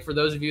quick break for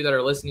those of you that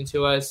are listening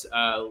to us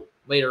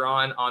later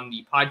on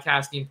the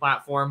podcasting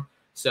platform.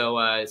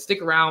 So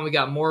stick around. We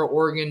got more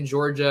Oregon,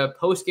 Georgia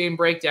post-game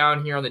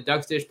breakdown here on the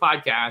Ducks Dish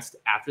podcast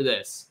after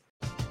this.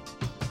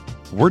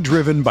 We're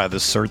driven by the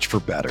search for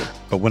better.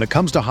 But when it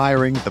comes to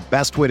hiring, the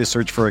best way to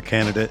search for a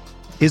candidate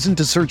isn't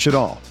to search at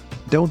all.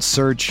 Don't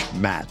search,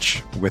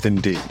 match with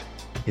Indeed.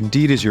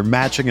 Indeed is your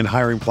matching and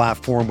hiring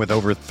platform with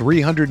over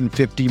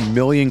 350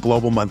 million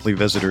global monthly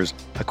visitors,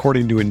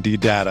 according to Indeed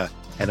data,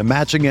 and a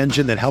matching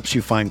engine that helps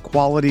you find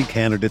quality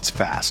candidates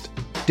fast.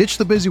 Ditch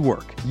the busy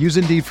work. Use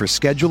Indeed for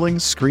scheduling,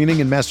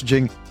 screening, and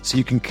messaging so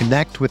you can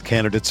connect with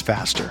candidates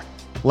faster.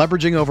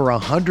 Leveraging over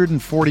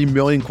 140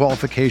 million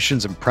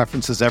qualifications and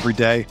preferences every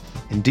day,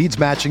 Indeed's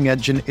matching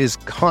engine is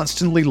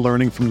constantly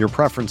learning from your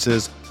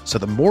preferences, so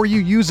the more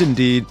you use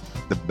Indeed,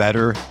 the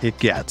better it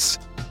gets.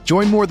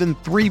 Join more than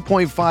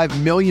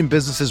 3.5 million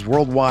businesses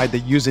worldwide that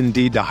use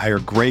Indeed to hire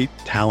great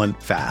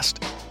talent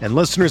fast. And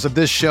listeners of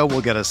this show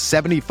will get a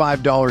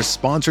 $75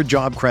 sponsored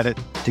job credit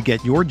to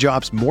get your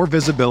jobs more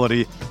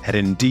visibility at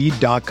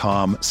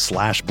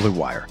Indeed.com/Blue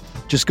Wire.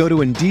 Just go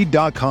to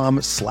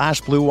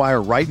Indeed.com/Blue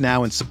Wire right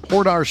now and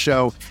support our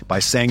show by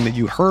saying that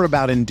you heard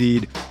about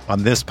Indeed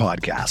on this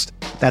podcast.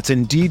 That's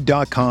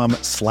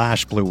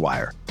Indeed.com/Blue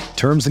Wire.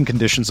 Terms and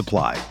conditions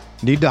apply.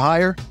 Need to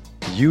hire?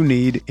 You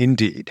need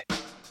Indeed.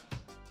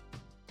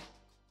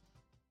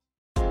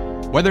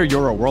 Whether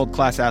you're a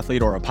world-class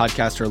athlete or a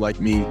podcaster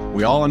like me,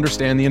 we all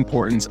understand the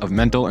importance of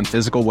mental and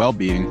physical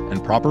well-being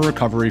and proper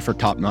recovery for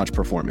top-notch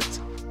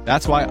performance.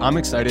 That's why I'm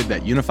excited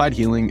that Unified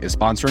Healing is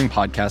sponsoring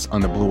podcasts on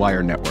the Blue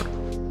Wire Network.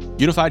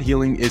 Unified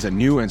Healing is a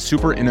new and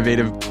super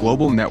innovative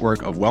global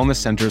network of wellness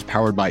centers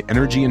powered by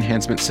Energy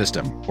Enhancement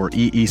System, or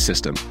EE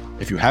System.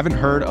 If you haven't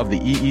heard of the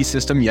EE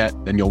System yet,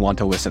 then you'll want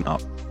to listen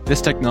up. This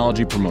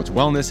technology promotes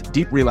wellness,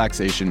 deep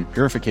relaxation,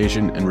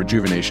 purification, and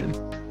rejuvenation.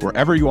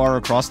 Wherever you are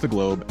across the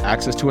globe,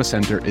 access to a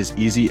center is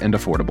easy and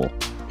affordable.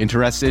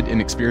 Interested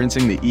in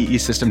experiencing the EE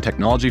System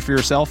technology for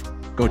yourself?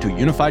 Go to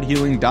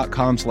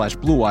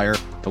unifiedhealing.com/Blue Wire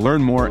to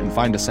learn more and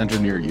find a center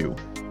near you.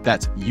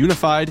 That's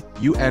unified,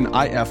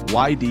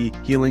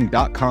 UNIFYD,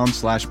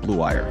 healing.com/Blue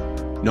Wire.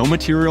 No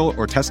material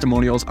or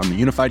testimonials on the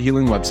Unified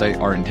Healing website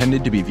are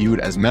intended to be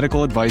viewed as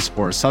medical advice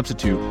or a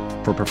substitute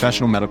for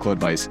professional medical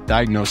advice,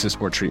 diagnosis,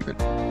 or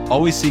treatment.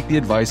 Always seek the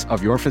advice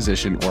of your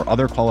physician or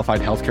other qualified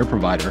healthcare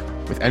provider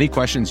with any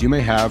questions you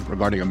may have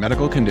regarding a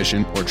medical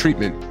condition or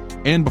treatment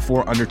and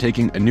before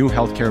undertaking a new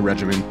healthcare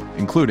regimen,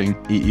 including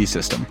EE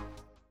System.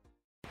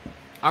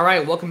 All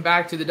right, welcome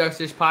back to the Ducks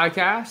Dish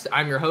Podcast.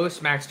 I'm your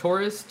host, Max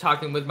Torres,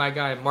 talking with my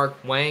guy, Mark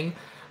Wang,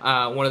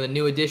 one of the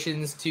new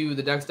additions to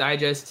the Ducks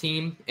Digest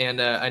team,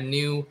 and a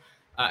new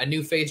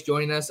face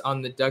joining us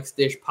on the Ducks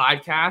Dish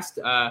Podcast.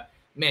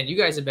 Man, you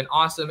guys have been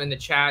awesome in the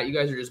chat. You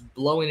guys are just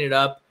blowing it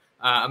up.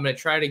 I'm going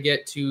to try to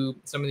get to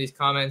some of these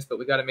comments, but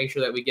we got to make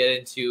sure that we get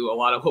into a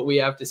lot of what we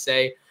have to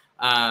say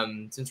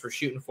since we're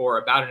shooting for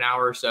about an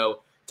hour or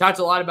so. Talked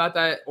a lot about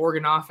that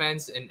Oregon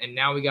offense, and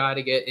now we got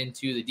to get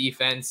into the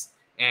defense.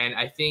 And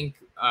I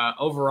think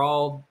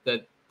overall,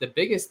 the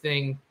biggest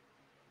thing,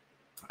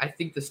 I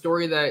think the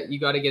story that you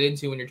got to get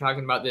into when you're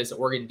talking about this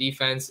Oregon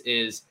defense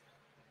is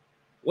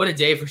what a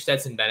day for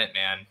Stetson Bennett,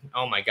 man.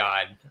 Oh, my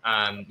God.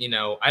 I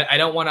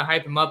don't want to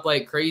hype him up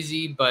like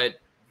crazy, but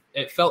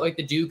it felt like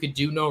the dude could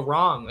do no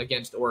wrong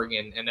against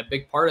Oregon. And a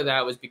big part of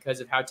that was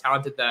because of how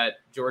talented that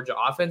Georgia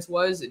offense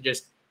was and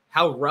just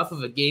how rough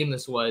of a game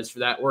this was for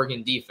that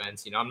Oregon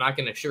defense. I'm not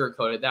going to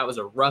sugarcoat it. That was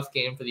a rough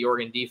game for the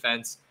Oregon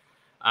defense.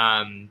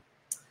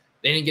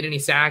 They didn't get any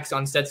sacks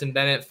on Stetson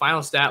Bennett.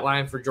 Final stat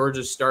line for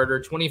Georgia's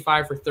starter,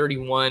 25 for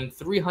 31,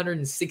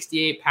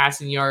 368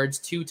 passing yards,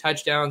 2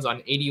 touchdowns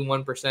on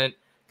 81%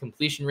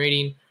 completion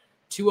rating,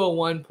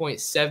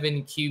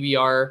 201.7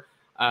 QBR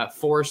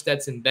for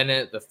Stetson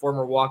Bennett, the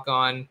former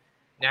walk-on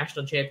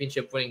national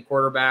championship winning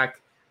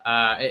quarterback.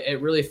 It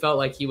really felt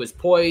like he was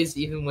poised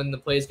even when the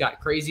plays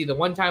got crazy. The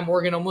one time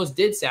Oregon almost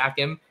did sack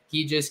him,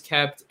 he just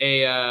kept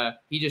a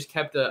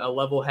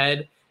level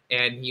head,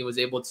 and he was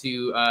able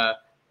to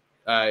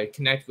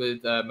connect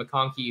with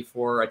McConkey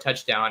for a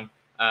touchdown,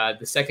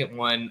 the second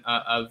one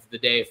of the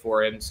day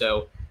for him.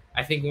 So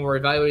I think when we're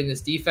evaluating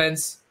this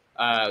defense,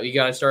 you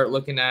got to start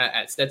looking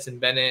at Stetson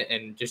Bennett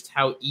and just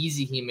how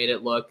easy he made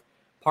it look.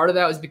 Part of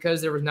that was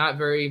because there was not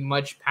very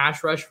much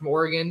pass rush from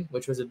Oregon,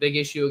 which was a big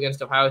issue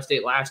against Ohio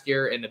State last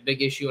year and a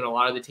big issue in a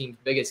lot of the team's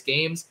biggest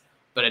games.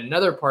 But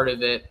another part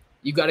of it,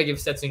 you got to give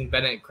Stetson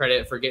Bennett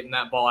credit for getting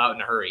that ball out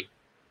in a hurry.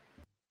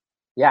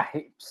 Yeah,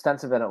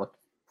 Stetson Bennett looked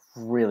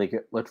really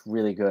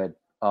good.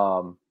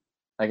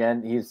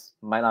 Again, he's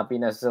might not be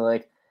necessarily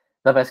like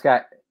the best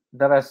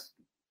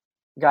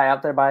guy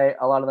out there by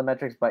a lot of the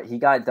metrics, but he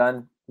got it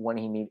done when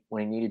he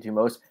needed to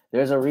most.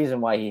 There's a reason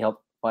why he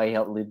helped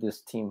lead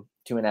this team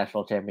to a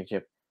national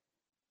championship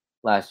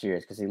last year.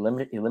 Is because he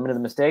limited the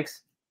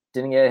mistakes,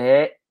 didn't get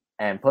hit,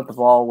 and put the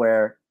ball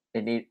where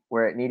it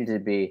needed to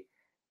be.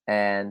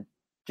 And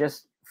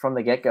just from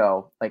the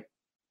get-go, like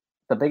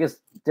the biggest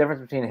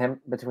difference between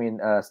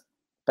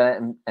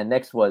Bennett and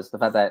Nix was the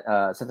fact that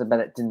Stetson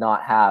Bennett did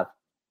not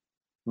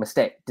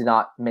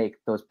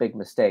make those big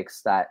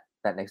mistakes that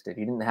Nix did.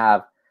 He didn't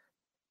have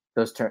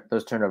those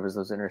turnovers,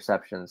 those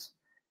interceptions,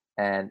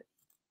 and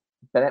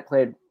Bennett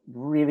played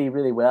really,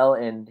 really well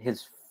in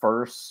his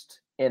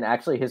first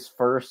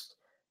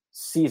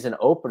season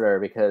opener,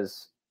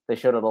 because they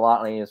showed it a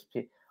lot on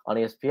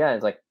ESPN.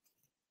 It's like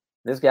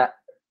this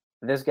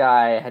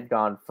guy had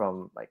gone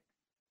from like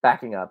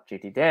backing up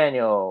JT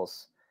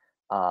Daniels,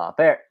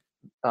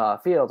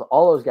 Fields,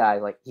 all those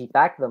guys. Like he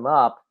backed them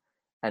up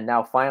and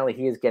now finally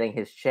he is getting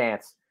his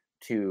chance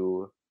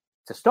to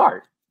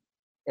start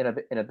in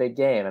a big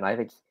game, and I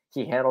think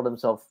he handled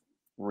himself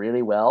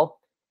really well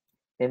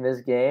in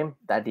this game.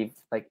 That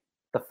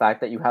the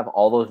fact that you have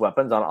all those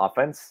weapons on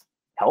offense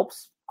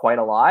helps quite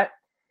a lot,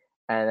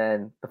 and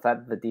then the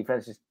fact that the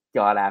defense just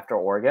got after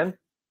Oregon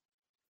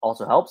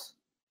also helps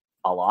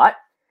a lot.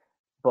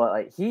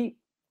 But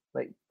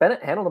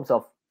Bennett handled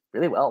himself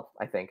really well,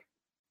 I think.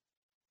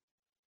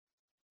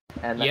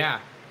 And yeah.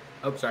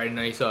 Oh, sorry, I didn't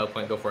know you saw a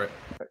point. Go for it.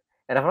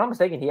 And if I'm not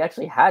mistaken, he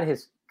actually had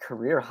his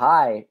career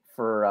high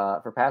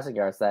for passing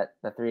yards, that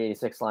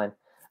 386 line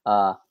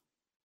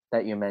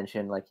that you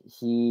mentioned. Like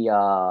he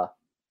that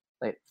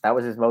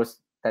was his most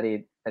that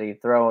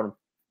he'd thrown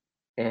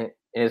in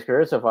his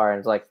career so far, and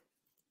it's like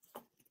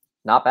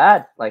not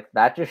bad. Like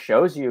that just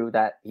shows you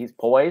that he's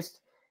poised.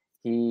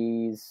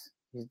 He's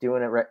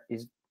doing it right.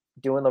 He's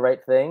doing the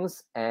right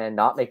things and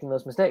not making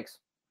those mistakes.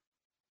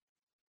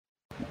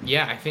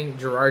 Yeah, I think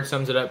Gerard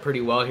sums it up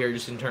pretty well here,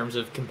 just in terms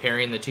of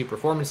comparing the two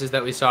performances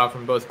that we saw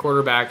from both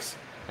quarterbacks.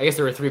 I guess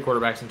there were 3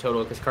 quarterbacks in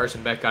total because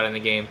Carson Beck got in the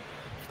game.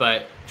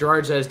 But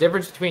Gerard says,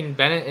 difference between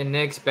Bennett and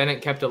Nix,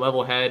 Bennett kept a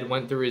level head,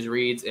 went through his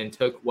reads, and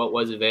took what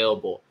was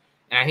available.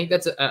 And I think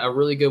that's a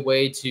really good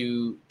way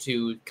to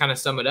kind of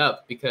sum it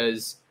up,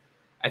 because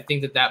I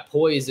think that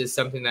poise is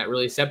something that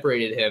really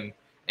separated him.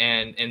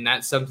 And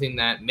that's something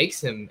that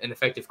makes him an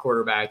effective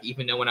quarterback,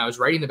 even though when I was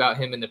writing about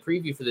him in the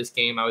preview for this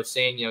game, I was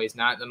saying, he's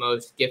not the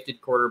most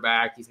gifted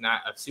quarterback. He's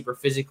not a super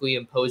physically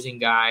imposing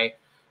guy,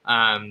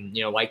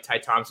 like Ty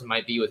Thompson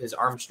might be with his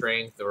arm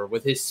strength or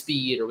with his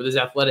speed or with his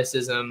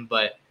athleticism.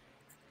 But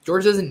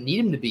Georgia doesn't need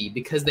him to be,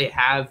 because they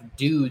have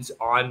dudes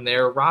on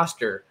their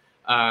roster.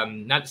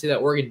 Not to say that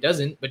Oregon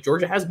doesn't, but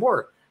Georgia has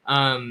more.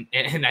 And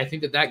I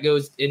think that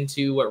goes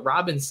into what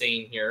Robin's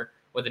saying here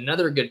with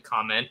another good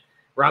comment.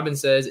 Robin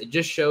says, it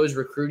just shows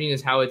recruiting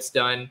is how it's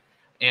done,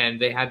 and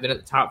they have been at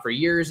the top for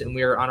years, and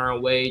we are on our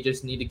way.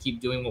 Just need to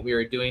keep doing what we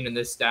are doing, and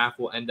this staff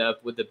will end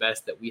up with the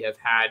best that we have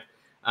had.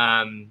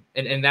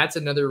 And that's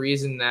another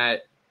reason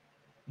that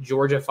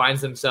Georgia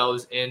finds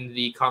themselves in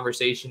the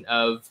conversation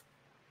of,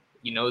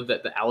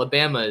 the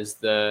Alabamas,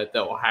 the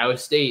Ohio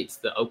States,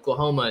 the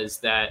Oklahomas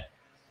that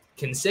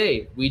can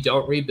say, we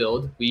don't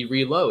rebuild, we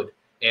reload.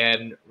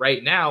 And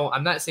right now,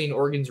 I'm not saying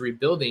Oregon's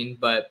rebuilding,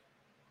 but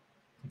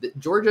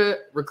Georgia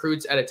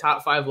recruits at a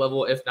top 5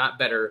 level, if not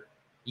better,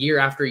 year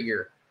after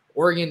year.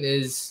 Oregon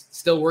is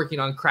still working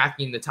on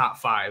cracking the top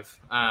 5.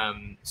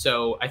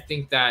 So I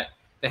think that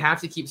they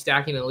have to keep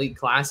stacking elite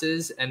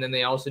classes, and then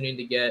they also need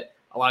to get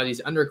a lot of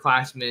these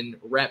underclassmen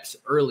reps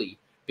early,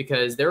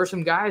 because there were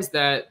some guys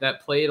that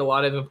played a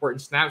lot of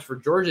important snaps for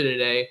Georgia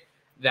today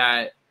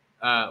that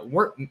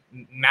weren't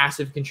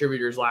massive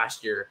contributors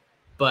last year,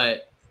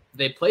 but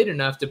they played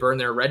enough to burn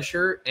their red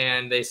shirt,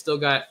 and they still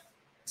got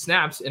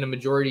snaps in a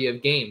majority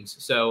of games.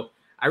 So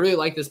I really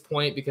like this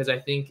point, because I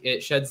think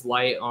it sheds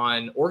light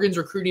on Oregon's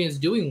recruiting is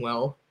doing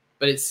well,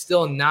 but it's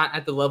still not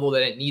at the level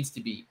that it needs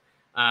to be.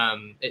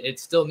 It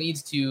still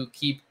needs to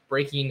keep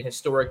breaking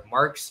historic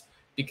marks,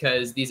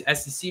 because these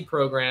SEC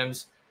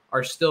programs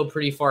are still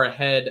pretty far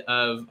ahead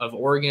of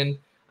Oregon.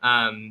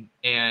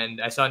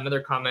 And I saw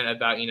another comment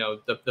about,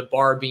 the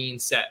bar being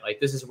set. Like,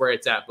 this is where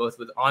it's at, both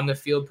with on the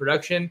field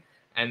production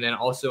and then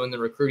also in the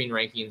recruiting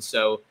rankings.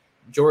 So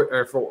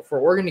for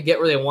Oregon to get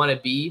where they want to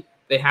be,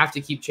 they have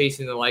to keep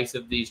chasing the likes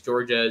of these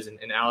Georgias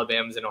and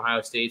Alabamas and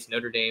Ohio States,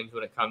 Notre Dames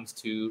when it comes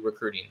to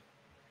recruiting.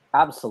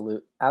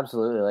 Absolutely.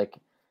 Like,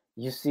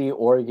 you see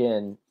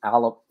Oregon,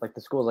 like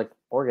the schools like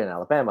Oregon,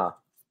 Alabama,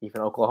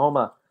 even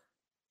Oklahoma,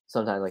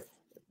 sometimes, like,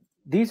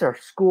 these are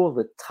schools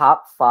with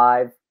top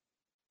 5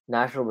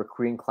 national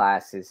recruiting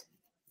classes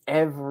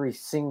every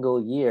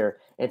single year.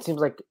 And it seems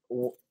like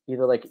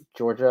either like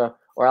Georgia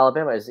or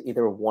Alabama is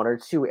either 1 or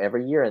 2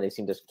 every year, and they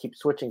seem to keep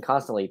switching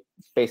constantly,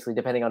 basically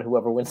depending on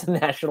whoever wins the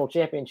national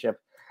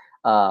championship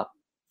the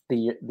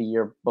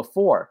year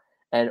before.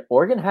 And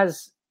Oregon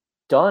has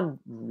done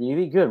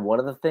really good. One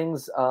of the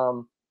things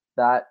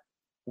that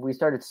we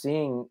started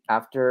seeing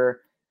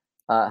after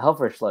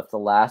Helfrich left, the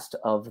last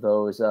of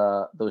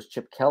those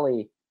Chip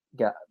Kelly,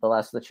 the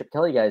last of the Chip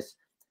Kelly guys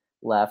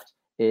left,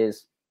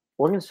 is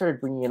Oregon started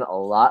bringing in a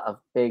lot of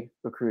big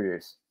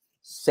recruiters.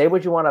 Say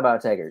what you want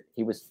about Taggart.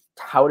 He was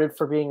touted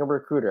for being a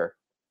recruiter.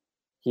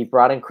 He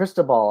brought in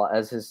Cristobal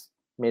as his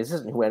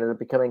assistant, who ended up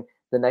becoming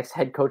the next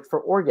head coach for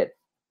Oregon.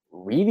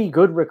 Really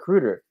good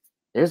recruiter.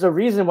 There's a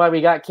reason why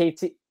we got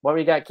KT. Why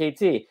we got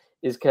KT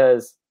is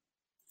because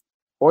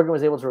Oregon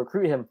was able to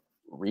recruit him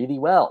really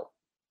well.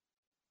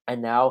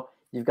 And now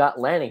you've got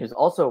Lanning, who's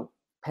also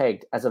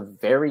pegged as a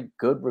very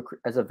good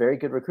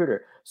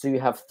recruiter. So you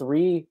have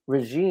 3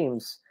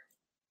 regimes,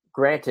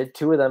 granted,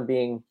 2 of them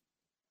being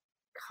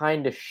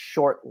kind of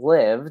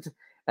short-lived,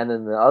 and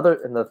then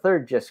the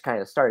third just kind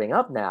of starting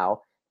up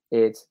now.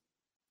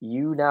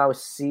 You now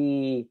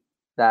see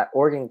that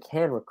Oregon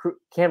can recruit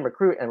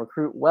and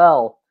recruit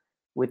well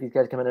with these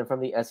guys coming in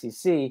from the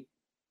SEC.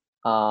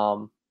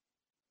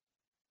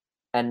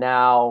 And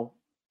now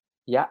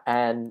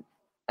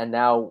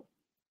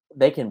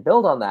they can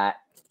build on that.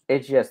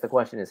 It's just the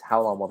question is,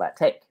 how long will that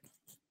take?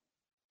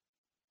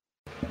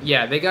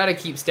 Yeah, they got to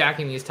keep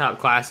stacking these top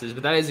classes,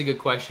 but that is a good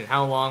question.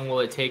 How long will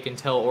it take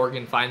until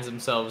Oregon finds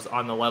themselves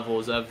on the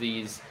levels of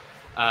these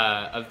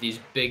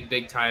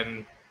big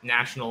time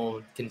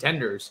national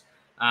contenders?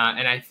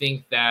 And I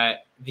think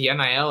that the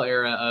NIL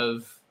era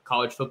of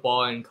college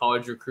football and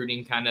college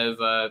recruiting kind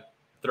of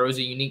throws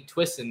a unique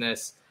twist in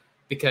this,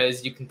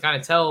 because you can kind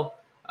of tell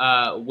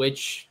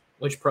which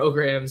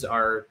programs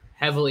are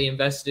heavily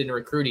invested in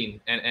recruiting,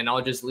 and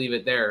I'll just leave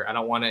it there. I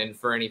don't want to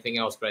infer anything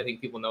else, but I think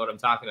people know what I'm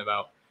talking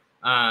about.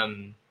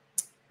 Um,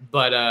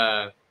 but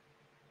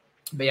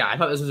yeah, I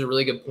thought this was a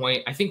really good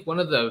point. I think one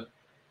of the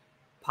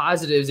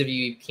positives, if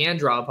you can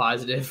draw a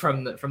positive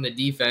from the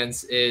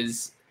defense,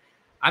 is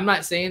I'm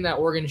not saying that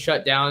Oregon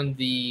shut down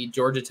the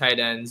Georgia tight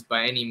ends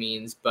by any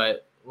means,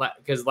 but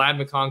because Ladd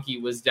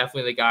McConkey was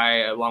definitely the guy,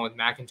 along with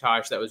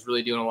McIntosh, that was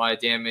really doing a lot of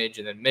damage,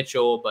 and then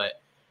Mitchell. But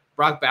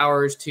Brock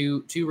Bowers,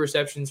 two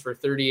receptions for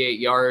 38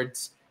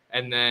 yards,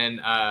 and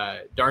then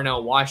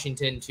Darnell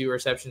Washington, 2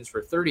 receptions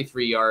for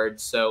 33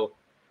 yards. So,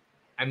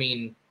 I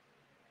mean,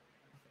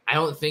 I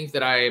don't think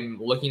that I'm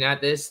looking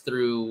at this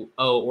through,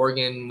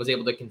 Oregon was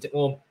able to contain.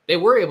 Well, they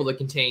were able to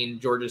contain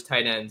Georgia's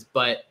tight ends,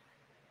 but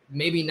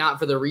maybe not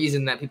for the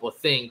reason that people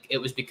think. It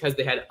was because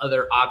they had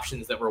other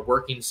options that were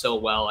working so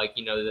well, like,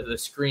 the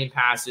screen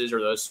passes or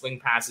those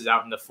swing passes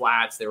out in the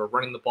flats. They were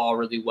running the ball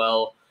really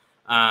well.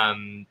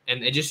 And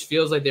it just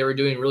feels like they were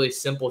doing really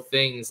simple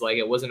things. Like,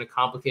 it wasn't a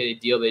complicated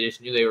deal. They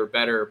just knew they were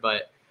better.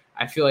 But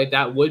I feel like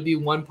that would be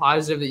one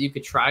positive that you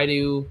could try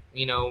to,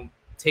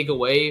 take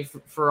away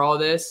from all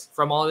this.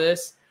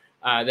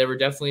 There were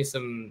definitely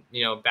some,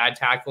 bad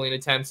tackling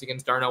attempts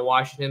against Darnell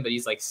Washington, but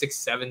he's like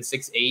 6'7",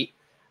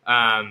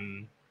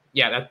 6'8".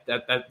 Yeah,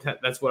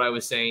 that's what I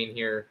was saying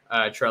here,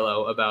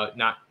 Trello, about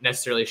not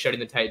necessarily shutting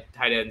the tight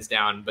ends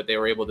down, but they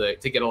were able to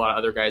get a lot of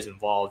other guys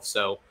involved.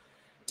 So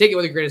take it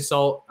with a grain of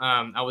salt.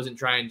 I wasn't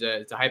trying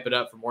to hype it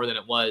up for more than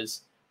it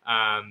was,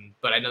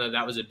 but I know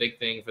that was a big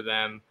thing for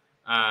them,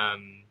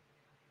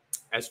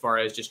 as far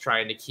as just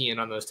trying to key in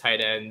on those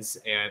tight ends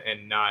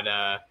and not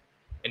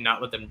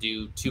let them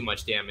do too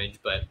much damage.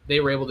 But they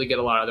were able to get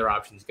a lot of other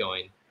options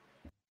going.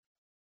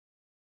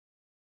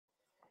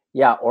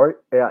 Yeah,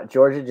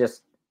 Georgia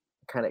just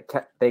kind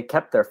of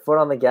kept their foot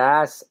on the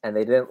gas, and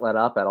they didn't let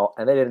up at all.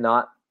 And they did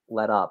not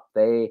let up.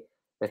 They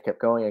kept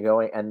going and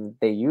going, and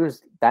they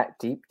used that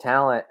deep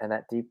talent and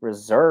that deep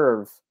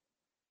reserve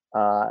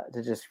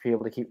to just be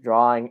able to keep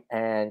drawing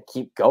and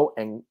keep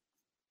going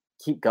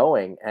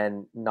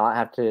and not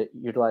have to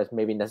utilize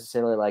maybe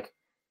necessarily like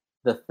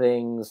the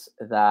things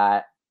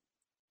that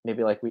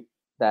maybe like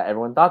that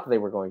everyone thought that they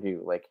were going to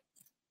do. Like,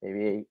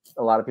 maybe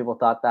a lot of people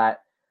thought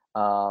that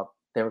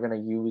they were going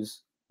to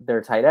use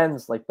their tight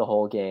ends like the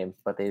whole game,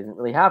 but they didn't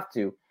really have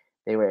to.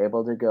 They were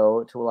able to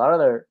go to a lot of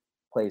other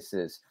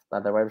places. A lot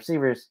of their wide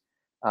receivers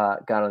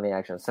got on the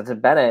action.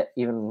 Stetson Bennett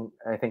even,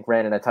 I think,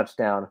 ran in a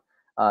touchdown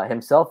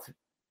himself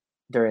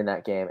during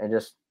that game. And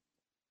just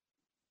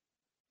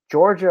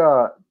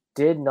Georgia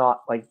didn't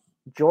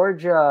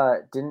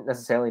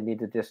necessarily need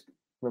to just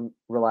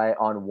rely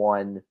on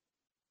one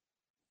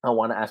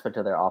aspect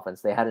of their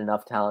offense. They had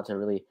enough talent to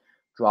really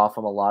draw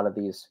from a lot of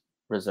these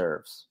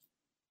reserves.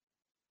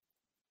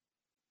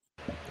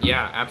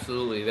 Yeah,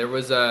 absolutely. There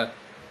was a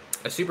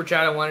super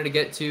chat I wanted to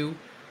get to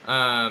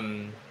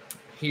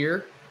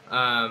here.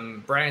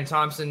 Brian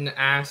Thompson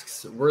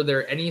asks, were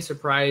there any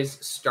surprise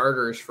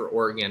starters for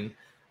Oregon?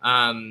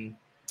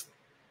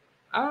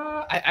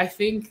 I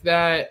think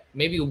that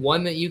maybe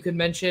one that you could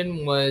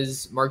mention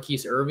was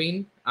Marquise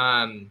Irving.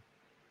 I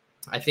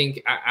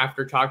think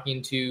after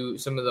talking to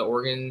some of the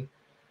Oregon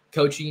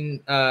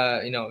coaching,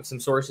 some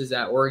sources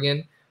at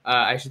Oregon,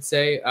 I should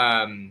say,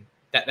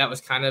 that was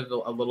kind of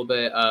a little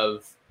bit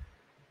of,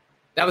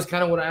 that was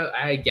kind of what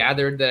I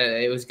gathered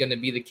that it was going to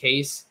be the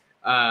case,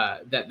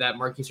 that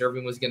Marquise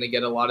Irving was going to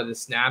get a lot of the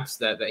snaps,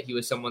 that he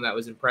was someone that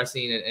was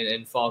impressing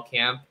in fall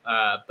camp.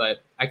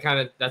 But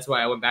that's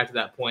why I went back to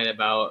that point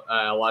about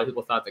a lot of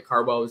people thought that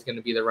Cardwell was going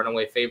to be the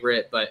runaway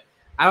favorite, but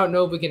I don't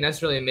know if we can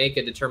necessarily make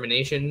a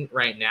determination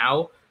right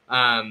now,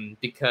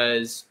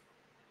 because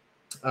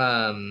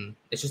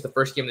it's just the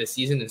first game of the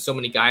season and so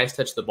many guys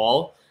touch the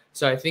ball.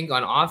 So I think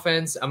on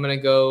offense, I'm going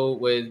to go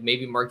with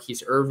maybe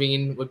Marquise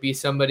Irving would be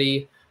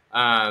somebody.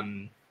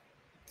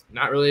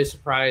 Not really a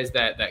surprise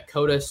that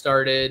Coda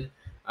started,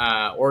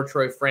 or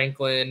Troy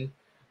Franklin.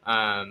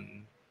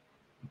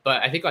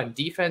 But I think on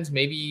defense,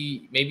 maybe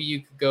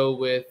you could go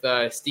with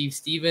Steve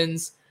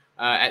Stevens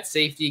at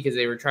safety, because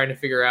they were trying to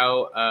figure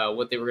out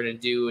what they were going to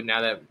do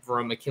now that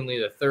Verone McKinley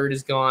III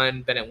is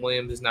gone. Bennett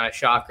Williams is not a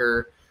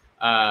shocker.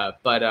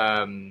 But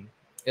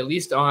at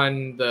least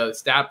on the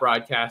stat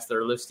broadcast,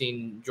 they're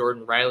listing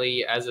Jordan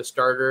Riley as a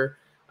starter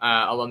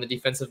along the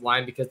defensive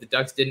line, because the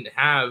Ducks didn't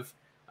have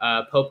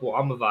Popo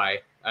Amavai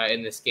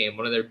in this game,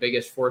 one of their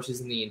biggest forces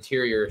in the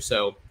interior.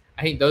 So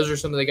I think those are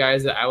some of the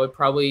guys that I would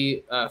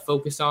probably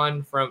focus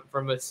on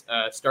from a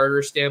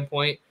starter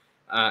standpoint.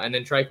 And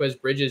then Triquez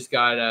Bridges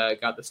got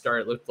the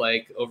start, it looked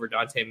like, over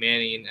Dante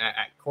Manning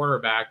at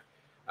cornerback.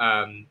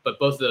 But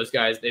both of those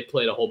guys, they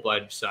played a whole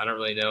bunch. So I don't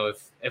really know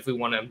if we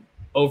want to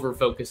over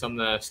focus on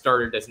the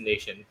starter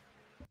designation.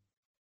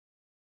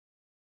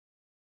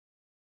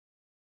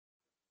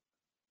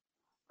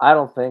 I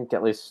don't think,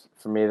 at least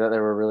for me, that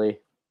there were really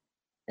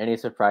any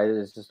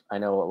surprises. It's just I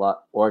know a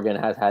lot. Oregon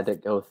has had to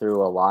go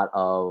through a lot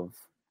of,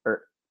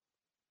 or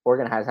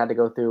Oregon has had to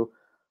go through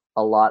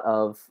a lot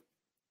of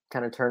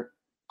kind of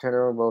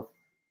turnover both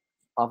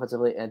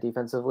offensively and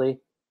defensively.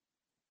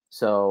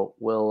 So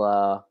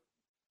we'll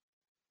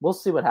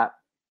see what happens.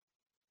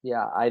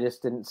 Yeah, I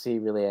just didn't see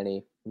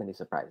really many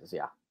surprises.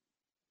 Yeah.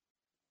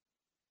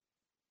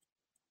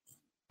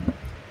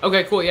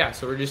 Okay, cool. Yeah,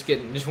 so we're just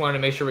wanted to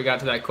make sure we got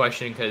to that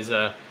question because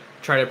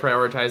try to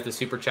prioritize the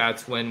super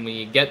chats when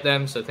we get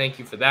them. So thank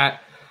you for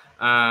that.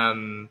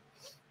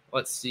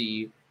 Let's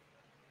see,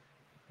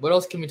 what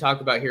else can we talk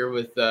about here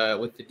with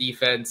the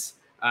defense?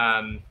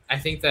 I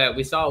think that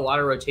we saw a lot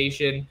of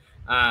rotation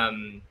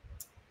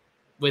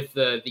with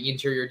the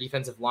interior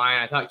defensive line.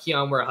 I thought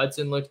Keon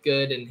Ware-Hudson looked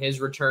good in his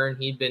return.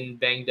 He'd been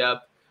banged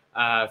up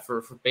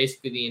for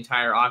basically the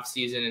entire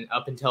offseason and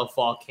up until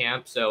fall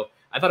camp. So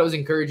I thought it was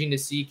encouraging to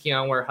see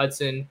Keon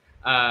Ware-Hudson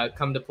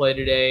come to play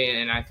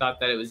today, and I thought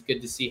that it was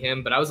good to see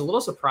him. But I was a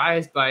little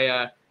surprised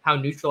by how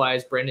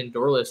neutralized Brandon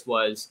Dorlus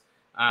was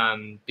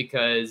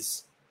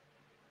because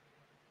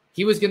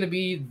he was going to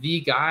be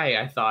the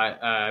guy, I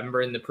thought. I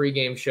remember in the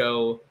pregame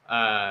show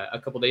a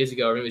couple days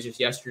ago, or maybe it was just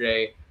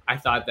yesterday, I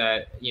thought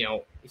that,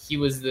 he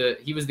was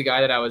the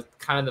guy that I was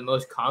kind of the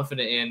most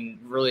confident in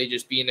really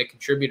just being a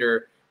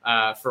contributor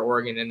for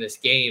Oregon in this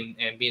game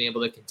and being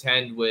able to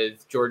contend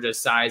with Georgia's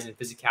size and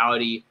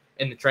physicality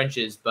in the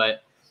trenches.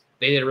 But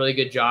they did a really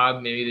good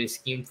job. Maybe they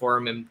schemed for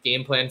him and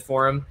game planned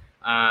for him.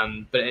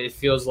 But it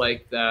feels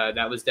like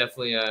that was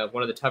definitely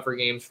one of the tougher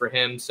games for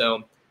him.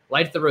 So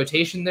liked the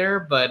rotation there,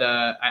 but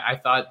I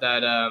thought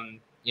that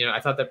I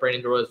thought that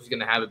Brandon Dorlus was going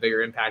to have a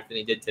bigger impact than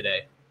he did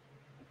today.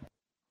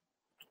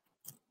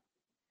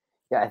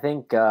 Yeah, I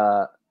think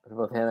for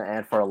both him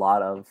and for a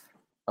lot of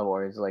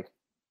Warriors, like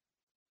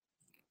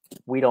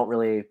we don't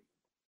really.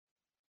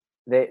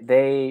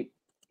 They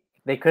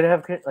could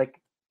have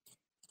like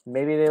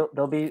maybe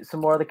there'll be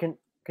some more of the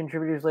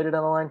contributors later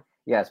down the line.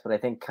 Yes, but I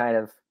think kind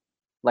of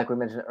like we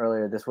mentioned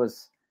earlier, this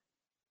was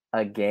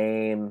a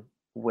game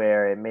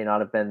where it may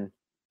not have been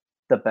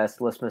the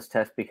best litmus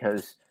test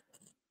because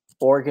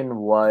Oregon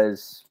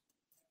was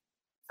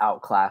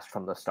outclassed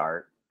from the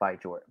start by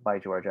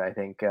Georgia. I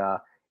think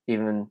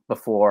even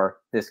before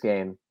this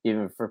game,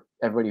 even for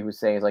everybody who's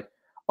saying is like,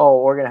 oh,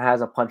 Oregon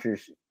has a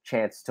puncher's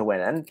chance to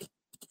win. And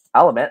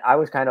I'll admit, I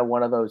was kind of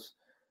one of those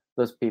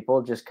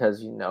people just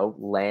because,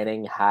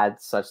 Lanning had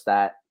such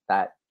that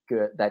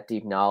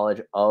deep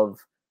knowledge of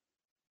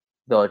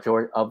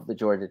the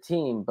Georgia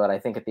team. But I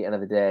think at the end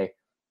of the day,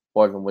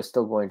 Oregon was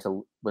still going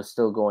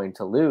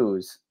to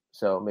lose.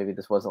 So maybe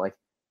this wasn't like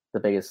the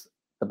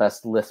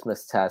best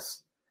litmus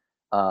test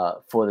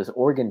for this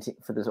Oregon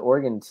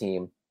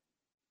team.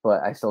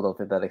 But I still don't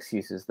think that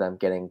excuses them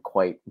getting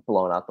quite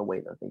blown out the way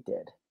that they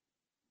did.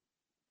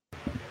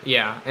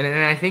 Yeah, and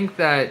I think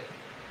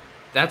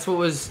that's what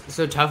was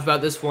so tough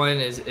about this one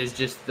is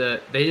just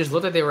they just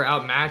looked like they were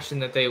outmatched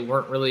and that they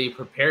weren't really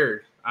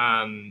prepared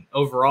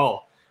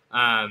overall.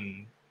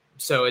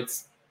 So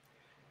it's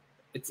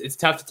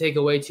tough to take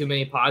away too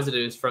many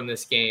positives from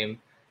this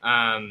game.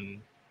 And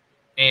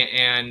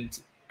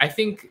I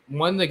think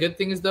one of the good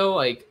things though,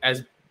 like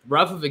as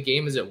rough of a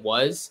game as it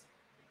was,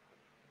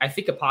 I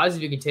think a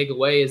positive you can take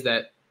away is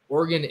that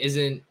Oregon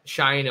isn't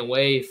shying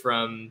away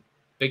from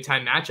big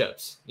time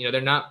matchups. They're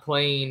not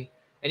playing,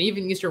 and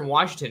even Eastern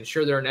Washington,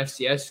 sure, they're an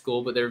FCS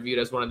school, but they're viewed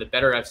as one of the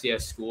better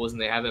FCS schools,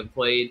 and they haven't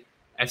played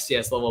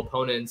FCS level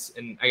opponents.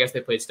 And I guess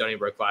they played Stony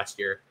Brook last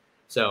year.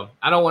 So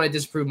I don't want to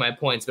disprove my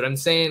points, but I'm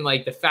saying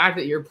like the fact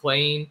that you're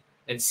playing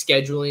and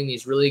scheduling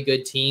these really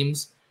good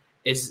teams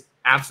is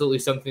absolutely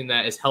something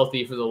that is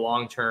healthy for the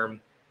long-term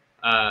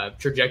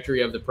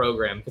trajectory of the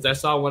program. Because I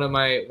saw one of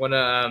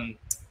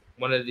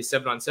the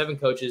 7-on-7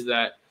 coaches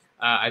that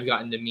I've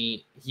gotten to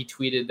meet, he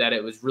tweeted that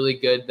it was really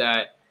good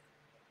that,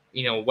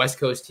 West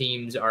Coast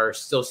teams are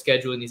still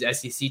scheduling these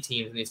SEC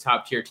teams and these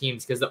top tier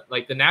teams because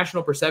the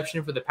national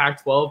perception for the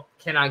Pac-12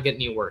 cannot get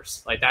any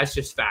worse. Like that's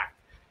just fact.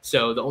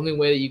 So the only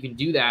way that you can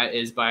do that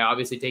is by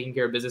obviously taking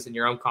care of business in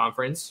your own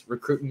conference,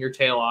 recruiting your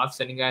tail off,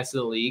 sending guys to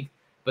the league.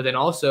 But then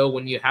also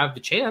when you have the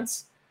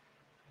chance,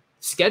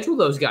 schedule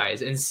those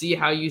guys and see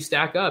how you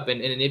stack up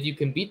and if you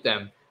can beat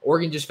them.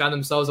 Oregon just found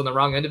themselves on the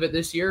wrong end of it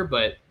this year,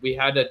 but we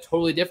had a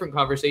totally different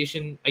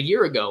conversation a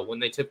year ago when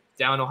they took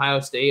down Ohio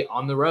State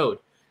on the road.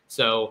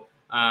 So,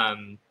 I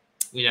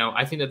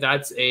think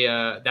that's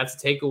a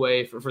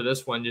takeaway for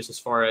this one, just as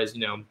far as,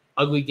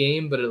 ugly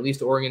game, but at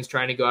least Oregon's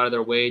trying to go out of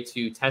their way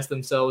to test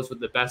themselves with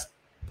the best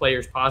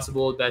players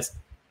possible, best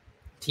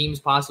teams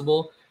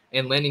possible.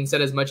 And Lanning said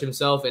as much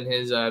himself in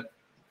his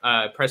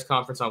press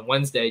conference on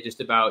Wednesday,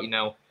 just about,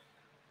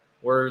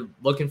 we're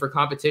looking for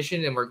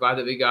competition, and we're glad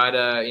that we got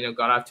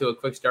off to a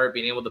quick start,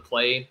 being able to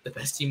play the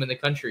best team in the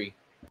country.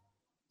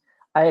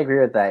 I agree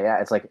with that.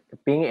 Yeah, it's like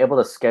being able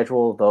to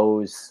schedule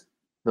those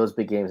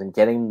big games and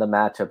getting the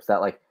matchups that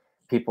like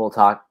people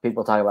talk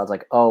about. It's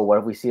like, oh, what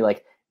if we see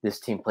like this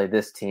team play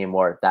this team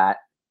or that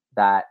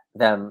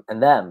them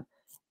and them,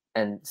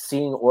 and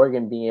seeing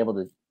Oregon being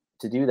able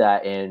to do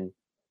that in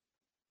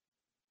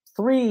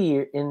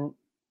 2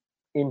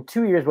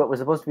 years, what was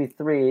supposed to be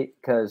 3,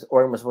 because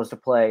Oregon was supposed to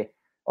play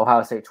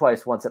Ohio State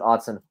twice, once at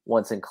Autzen,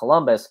 once in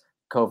Columbus.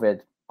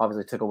 COVID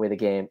obviously took away the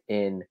game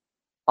in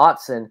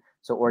Autzen,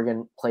 so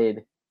Oregon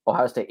played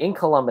Ohio State in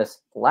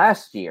Columbus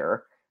last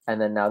year,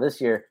 and then now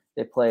this year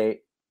they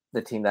play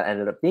the team that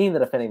ended up being the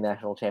defending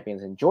national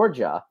champions in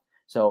Georgia.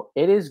 So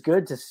it is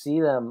good to see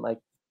them like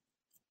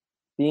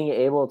being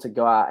able to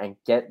go out and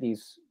get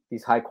these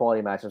high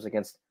quality matchups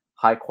against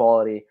high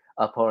quality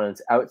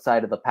opponents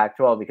outside of the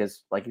Pac-12,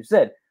 because like you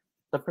said,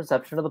 the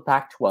perception of the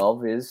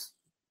Pac-12 is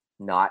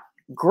not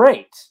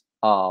great.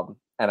 And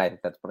I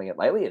think that's putting it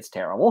lightly. It's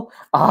terrible.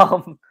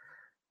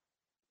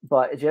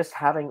 But just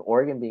having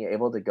Oregon being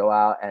able to go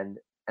out and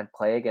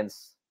play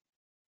against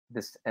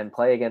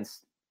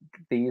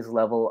these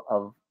level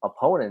of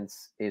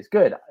opponents is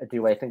good.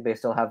 Do I think they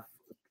still have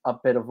a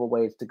bit of a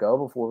ways to go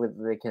before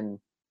they can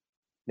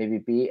maybe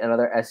beat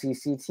another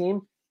SEC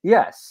team?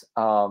 Yes.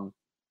 And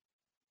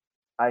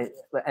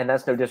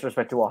that's no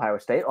disrespect to Ohio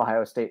State.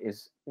 Ohio State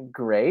is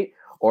great.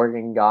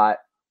 Oregon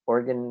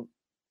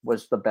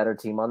was the better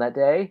team on that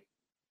day,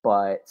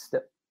 but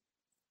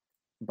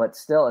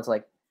still, it's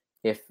like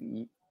if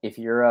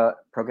you're a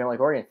program like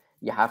Oregon,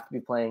 you have to be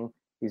playing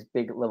these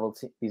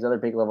other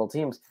big level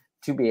teams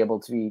to be able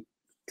to be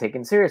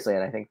taken seriously.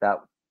 And I think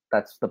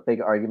that's the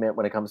big argument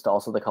when it comes to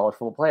also the college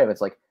football playoff.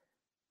 It's like,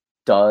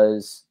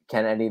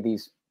 can any of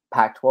these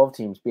Pac-12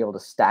 teams be able to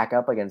stack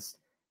up against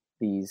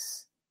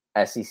these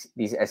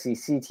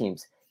SEC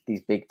teams,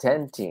 these Big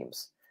Ten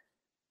teams?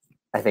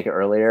 I think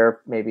earlier,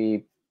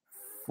 maybe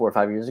 4 or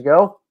 5 years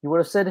ago, you would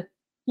have said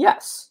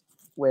yes,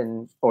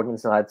 when Oregon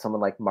still had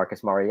someone like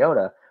Marcus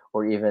Mariota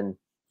or even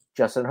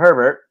Justin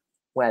Herbert,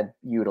 when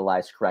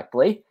utilized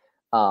correctly.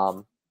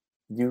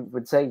 You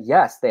would say,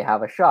 yes, they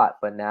have a shot,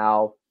 but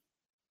now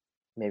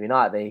maybe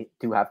not. They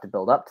do have to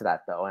build up to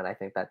that, though, and I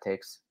think that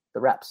takes the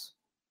reps.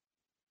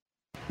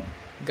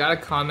 Got a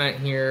comment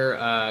here,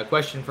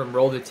 question from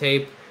Roll the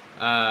Tape.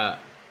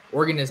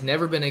 Oregon has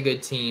never been a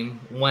good team.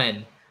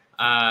 When?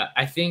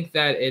 I think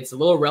that it's a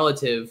little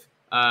relative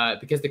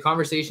because the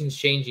conversation is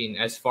changing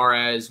as far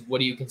as what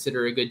do you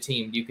consider a good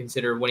team? Do you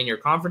consider winning your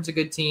conference a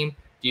good team?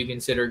 Do you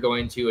consider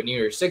going to a New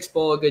Year's Six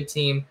Bowl a good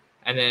team?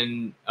 And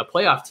then a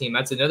playoff team,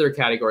 that's another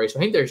category. So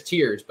I think there's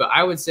tiers, but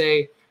I would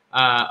say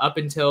up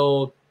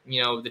until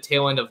the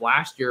tail end of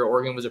last year,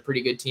 Oregon was a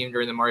pretty good team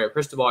during the Mario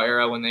Cristobal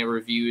era when they were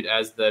viewed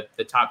as the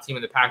top team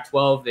in the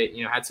Pac-12.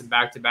 They had some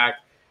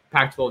back-to-back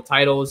Pac-12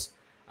 titles.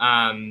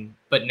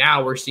 But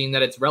now we're seeing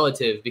that it's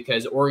relative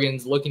because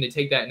Oregon's looking to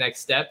take that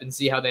next step and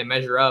see how they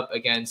measure up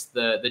against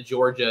the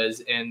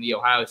Georgias and the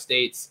Ohio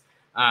States.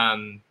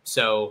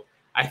 So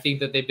I think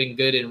that they've been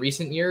good in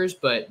recent years,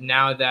 but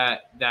now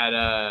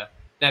that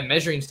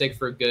measuring stick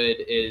for good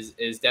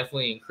is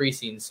definitely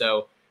increasing.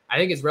 So I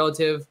think it's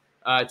relative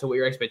to what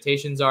your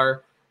expectations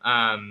are.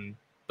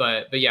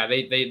 But yeah,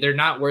 they're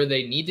not where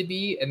they need to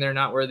be and they're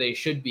not where they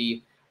should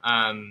be.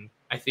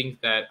 I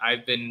think that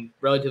I've been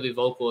relatively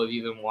vocal of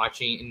even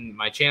watching in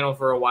my channel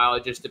for a while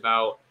just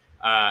about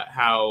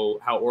how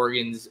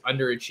Oregon's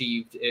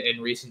underachieved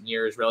in recent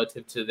years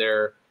relative to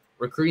their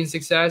recruiting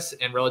success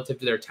and relative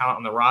to their talent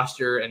on the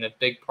roster. And a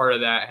big part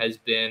of that has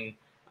been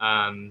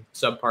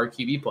subpar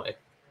QB play.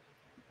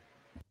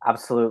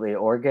 Absolutely.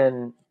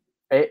 Oregon,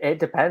 it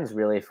depends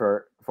really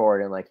for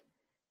Oregon. Like,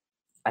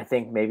 I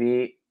think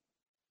maybe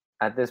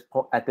at this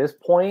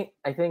point,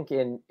 I think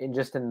in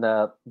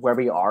the where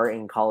we are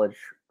in college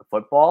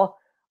football,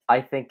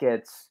 I think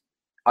it's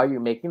are you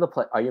making the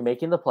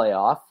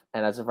playoff?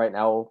 And as of right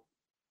now,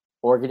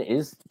 Oregon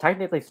is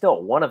technically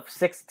still one of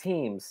 6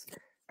 teams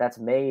that's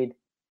made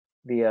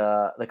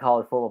the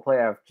college football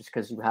playoff just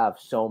because you have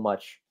so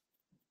much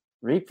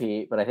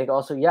repeat. But I think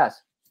also,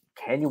 yes,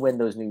 can you win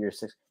those New Year's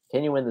Six?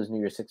 Can you win those New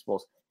Year's Six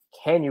bowls?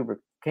 Can you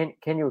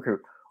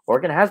recruit?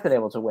 Oregon has been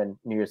able to win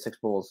New Year's Six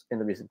bowls in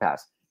the recent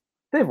past.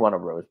 They've won a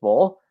Rose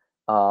Bowl,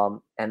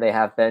 and they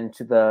have been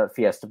to the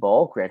Fiesta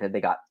Bowl. Granted,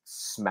 they got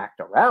smacked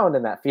around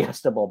in that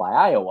Fiesta Bowl by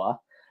Iowa,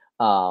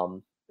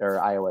 or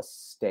Iowa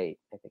State.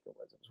 I think it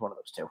was. It was one of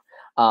those two.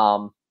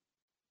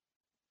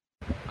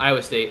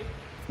 Iowa State.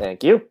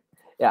 Thank you.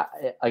 Yeah,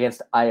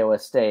 against Iowa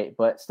State,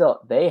 but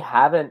still, they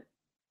haven't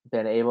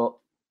been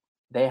able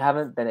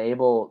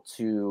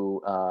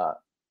to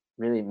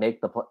really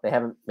they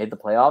haven't made the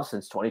playoffs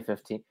since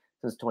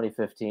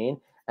 2015.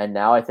 And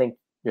now I think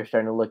you're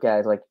starting to look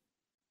at it like,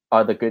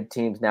 are the good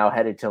teams now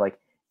headed to like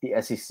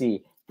the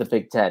SEC, the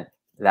Big Ten?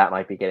 That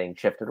might be getting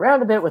shifted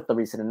around a bit with the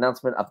recent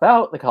announcement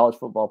about the college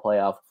football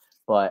playoff,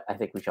 but I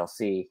think we shall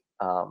see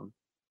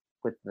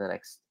within the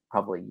next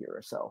probably year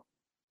or so.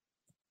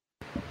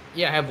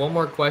 Yeah, I have one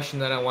more question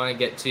that I want to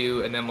get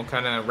to, and then we'll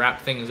kind of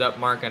wrap things up,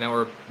 Mark. I know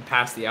we're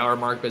past the hour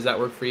mark, but does that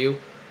work for you?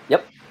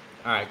 Yep.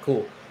 All right,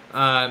 cool.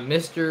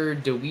 Mr.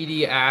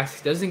 DeWeedy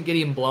asks, doesn't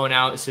getting blown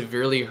out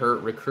severely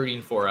hurt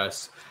recruiting for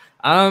us?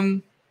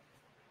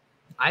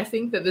 I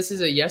think that this is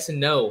a yes and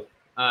no.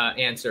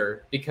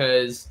 answer,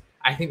 because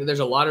I think that there's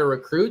a lot of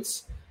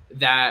recruits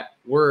that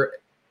were,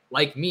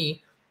 like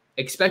me,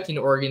 expecting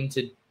Oregon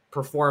to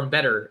perform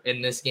better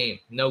in this game.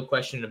 No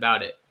question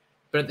about it.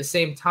 But at the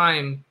same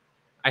time,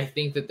 I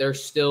think that they're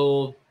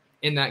still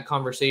in that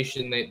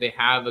conversation. They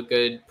have a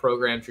good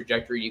program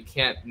trajectory. You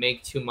can't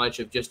make too much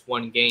of just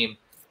one game,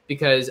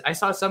 because I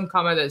saw some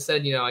comment that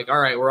said, like, all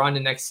right, we're on to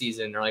next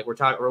season, or like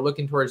we're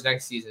looking towards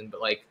next season.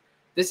 But like,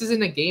 this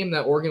isn't a game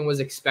that Oregon was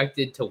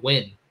expected to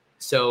win.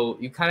 So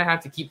you kind of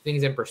have to keep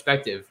things in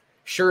perspective.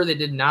 Sure, they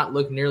did not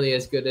look nearly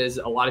as good as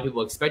a lot of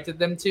people expected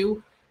them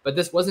to, but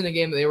this wasn't a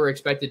game that they were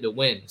expected to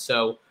win.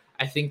 So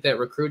I think that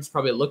recruits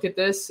probably look at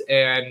this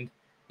and,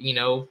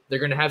 they're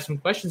going to have some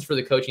questions for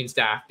the coaching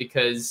staff,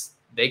 because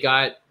they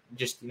got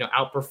just,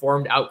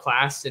 outperformed,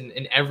 outclassed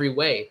in every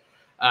way.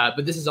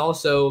 But this is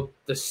also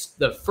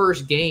the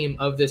first game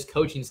of this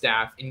coaching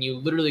staff, and you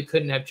literally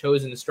couldn't have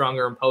chosen a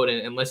stronger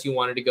opponent unless you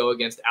wanted to go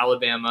against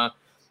Alabama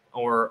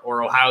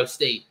or Ohio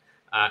State.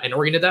 And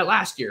Oregon did that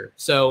last year.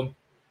 So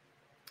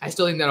I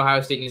still think that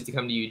Ohio State needs to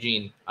come to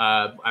Eugene.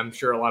 I'm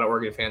sure a lot of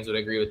Oregon fans would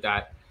agree with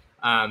that.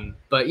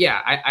 But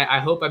yeah, I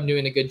hope I'm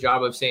doing a good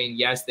job of saying,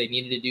 yes, they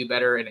needed to do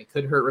better and it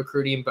could hurt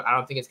recruiting, but I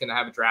don't think it's going to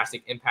have a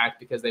drastic impact,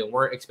 because they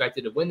weren't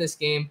expected to win this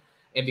game,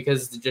 and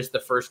because it's just the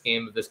first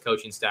game of this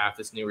coaching staff,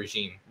 this new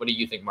regime. What do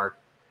you think, Mark?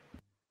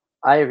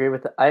 I agree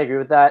with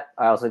that.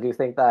 I also do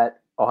think that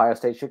Ohio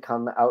State should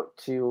come out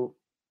to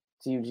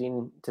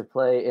Eugene to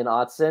play in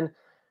Autzen.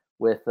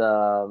 With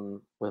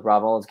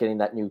Rob Mullins getting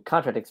that new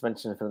contract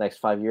extension for the next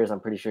 5 years, I'm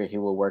pretty sure he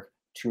will work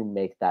to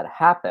make that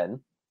happen.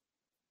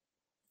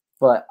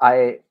 But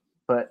I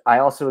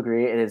also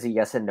agree it is a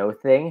yes and no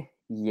thing.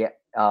 Yeah,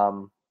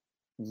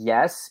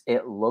 yes,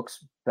 it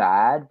looks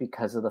bad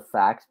because of the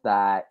fact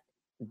that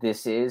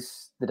this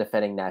is the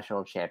defending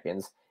national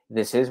champions.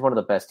 This is one of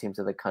the best teams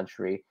in the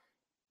country.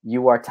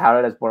 You are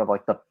touted as one of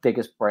like the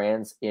biggest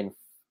brands in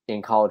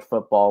college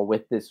football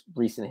with this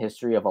recent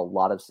history of a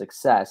lot of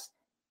success,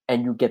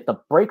 and you get the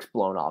brakes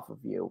blown off of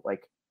you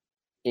like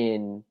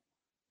in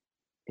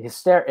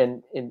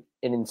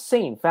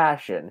insane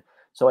fashion.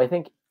 So I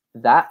think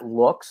that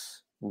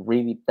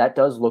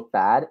does look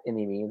bad in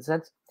the immediate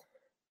sense,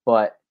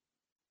 but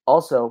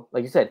also,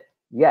 like you said,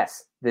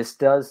 yes, this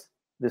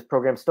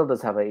program still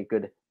does have a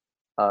good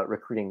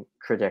recruiting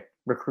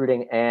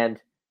and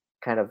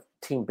kind of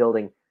team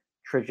building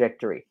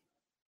trajectory.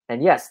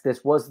 And yes,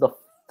 this was the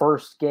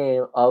first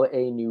game of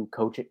a new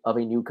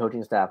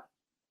coaching staff.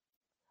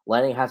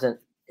 Lanning has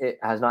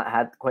not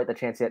had quite the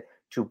chance yet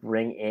to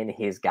bring in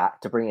his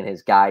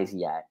guys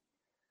yet.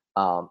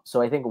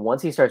 So I think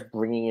once he starts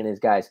bringing in his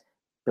guys,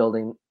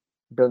 building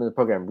the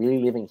program,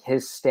 really leaving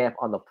his stamp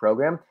on the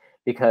program,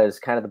 because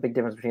kind of the big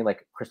difference between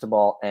like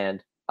Cristobal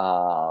and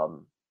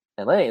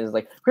Lanning is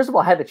like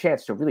Cristobal had the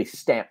chance to really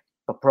stamp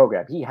the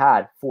program. He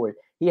had 4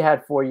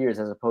 years,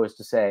 as opposed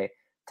to say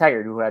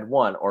Taggart, who had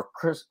 1,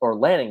 or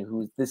Lanning,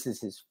 who this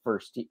is his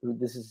first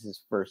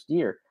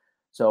year.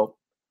 So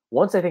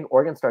once I think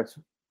Oregon starts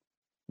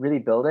really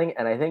building,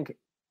 and I think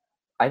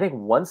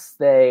once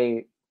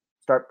they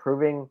start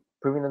proving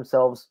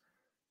themselves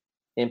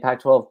in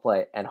Pac-12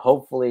 play and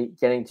hopefully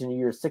getting to New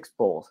Year's Six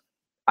bowls,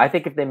 I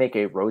think if they make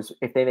a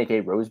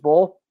Rose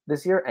Bowl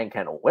this year and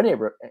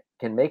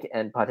can make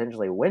and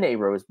potentially win a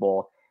Rose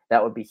Bowl,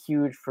 that would be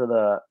huge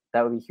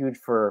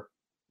for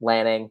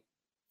Lanning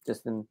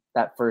just in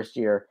that first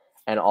year,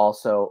 and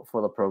also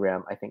for the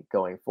program, I think,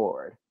 going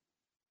forward.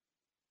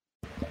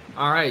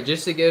 All right,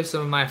 just to give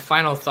some of my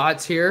final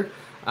thoughts here.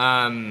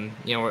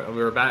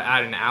 We're about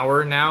at an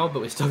hour now,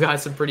 but we still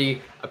got a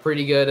pretty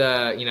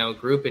good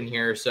group in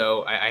here.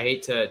 So I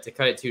hate to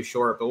cut it too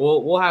short, but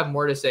we'll have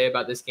more to say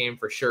about this game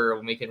for sure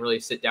when we can really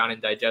sit down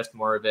and digest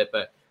more of it.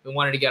 But we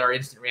wanted to get our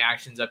instant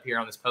reactions up here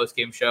on this post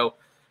game show.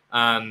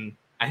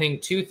 I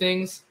think 2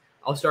 things.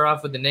 I'll start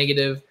off with the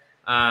negative,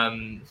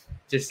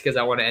 just because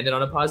I want to end it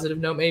on a positive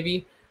note.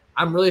 Maybe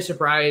I'm really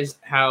surprised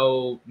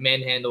how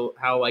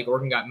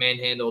Oregon got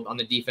manhandled on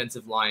the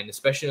defensive line,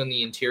 especially on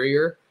the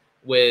interior,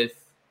 with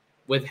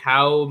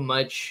how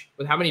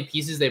many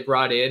pieces they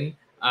brought in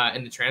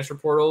the transfer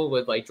portal,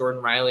 with like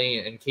Jordan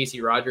Riley and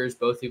Casey Rogers,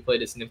 both who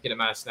played a significant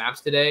amount of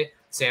snaps today.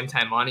 Sam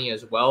Taimani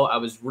as well. I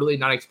was really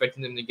not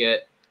expecting them to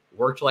get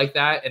worked like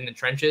that in the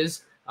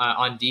trenches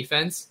on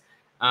defense.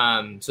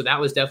 So that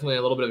was definitely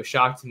a little bit of a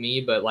shock to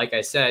me. But like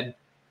I said,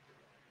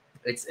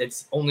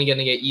 it's only going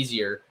to get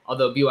easier,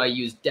 although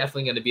BYU is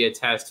definitely going to be a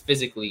test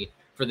physically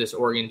for this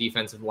Oregon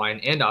defensive line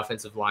and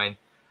offensive line.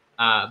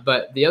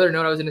 But the other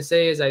note I was going to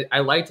say is I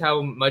liked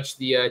how much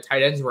the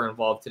tight ends were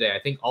involved today. I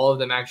think all of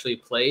them actually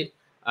played.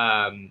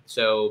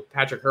 So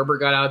Patrick Herbert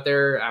got out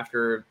there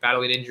after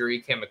battling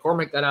injury. Cam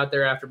McCormick got out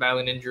there after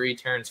battling injury.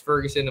 Terrence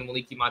Ferguson and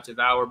Maliki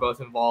Matavao were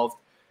both involved.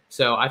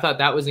 So I thought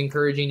that was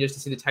encouraging just to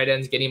see the tight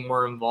ends getting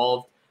more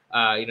involved.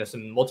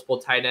 Some multiple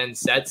tight end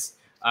sets,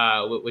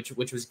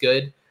 which was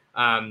good.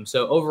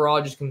 So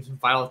overall, just some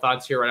final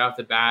thoughts here right off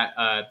the bat.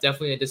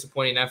 Definitely a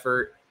disappointing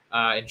effort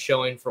in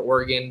showing for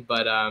Oregon,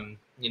 but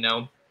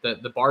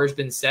the bar's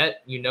been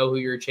set. You know who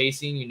you're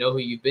chasing. You know who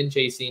you've been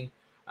chasing.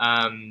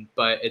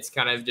 But it's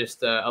kind of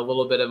just a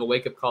little bit of a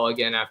wake-up call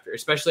again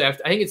especially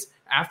after, I think it's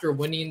after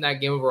winning that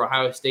game over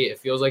Ohio State, it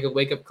feels like a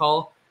wake-up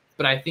call.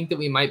 But I think that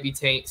we might be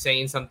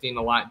saying something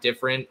a lot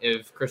different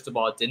if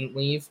Cristobal didn't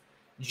leave,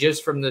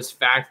 just from this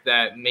fact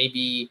that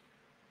maybe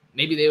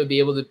they would be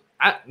able to.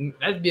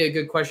 That'd be a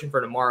good question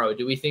for tomorrow.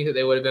 Do we think that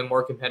they would have been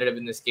more competitive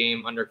in this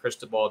game under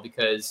Cristobal?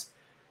 Because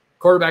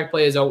quarterback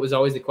play was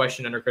always the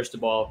question under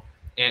Cristobal,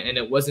 and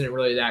it wasn't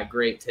really that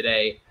great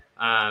today.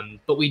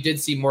 But we did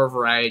see more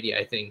variety,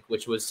 I think,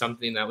 which was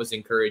something that was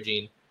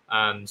encouraging.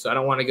 So I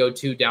don't want to go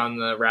too down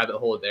the rabbit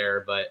hole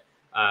there, but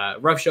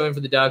rough showing for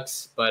the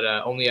Ducks, but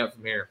only up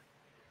from here.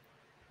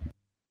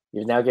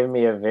 You've now given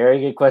me a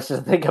very good question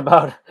to think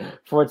about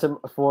for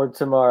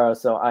tomorrow.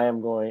 So I am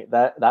going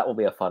that will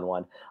be a fun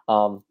one.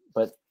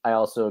 But I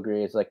also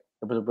agree. It's like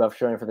it was a rough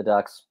showing for the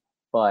Ducks,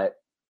 but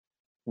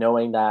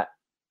knowing that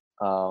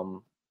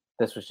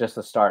this was just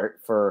the start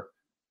for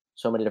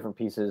so many different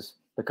pieces,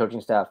 the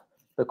coaching staff,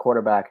 the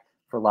quarterback,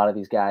 for a lot of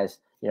these guys,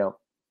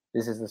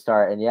 this is the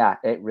start. And yeah,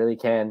 it really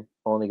can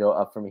only go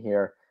up from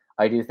here.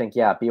 I do think,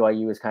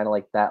 BYU is kind of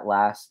like that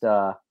last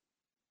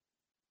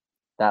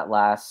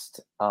lost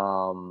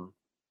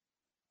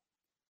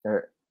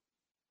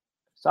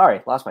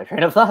my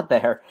train of thought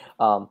there.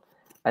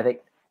 I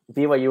think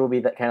BYU will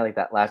be that kind of like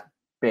that last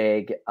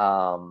big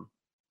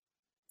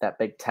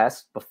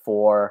test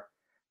before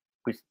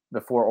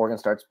Oregon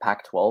starts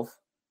Pac-12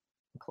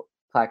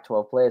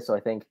 play. So I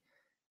think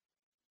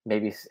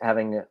maybe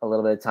having a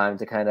little bit of time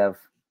to kind of,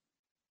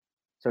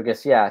 to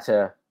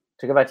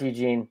go back to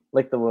Eugene,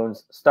 lick the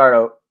wounds,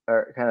 start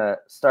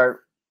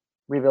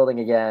rebuilding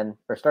again,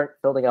 or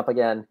start building up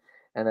again.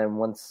 And then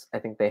once I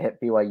think they hit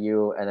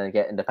BYU and then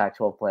get into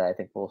Pac-12 play, I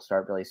think we'll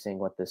start really seeing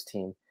what this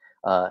team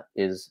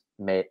is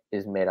made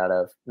out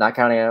of. Not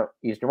counting out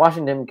Eastern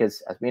Washington,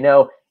 because as we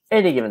know,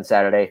 any given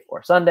Saturday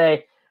or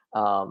Sunday.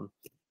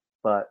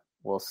 But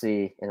we'll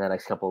see in the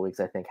next couple of weeks,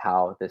 I think,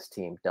 how this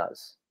team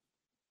does.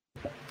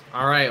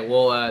 All right.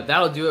 Well,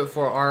 that'll do it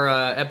for our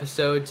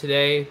episode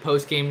today.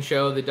 Post-game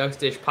show, the Ducks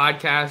Dish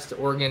podcast.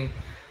 Oregon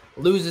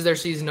loses their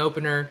season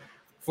opener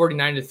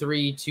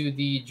 49-3 to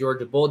the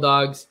Georgia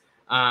Bulldogs.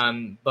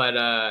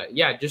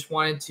 Just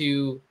wanted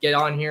to get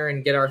on here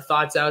and get our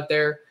thoughts out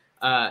there.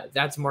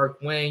 That's Mark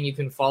Wang. You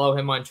can follow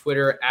him on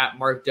Twitter at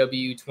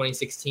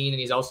MarkW2016, and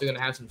he's also going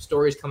to have some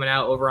stories coming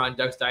out over on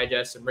Ducks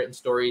Digest, some written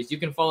stories. You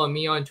can follow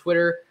me on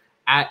Twitter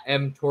at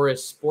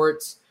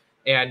MTorresSports,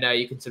 and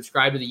you can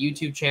subscribe to the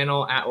YouTube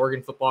channel at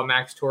Oregon Football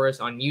Max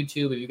Torres on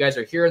YouTube. If you guys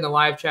are here in the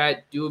live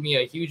chat, do me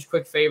a huge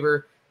quick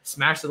favor,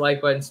 smash the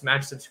like button,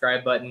 smash the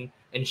subscribe button,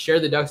 and share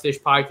the Ducks Dish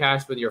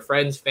podcast with your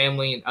friends,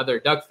 family, and other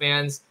Duck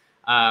fans.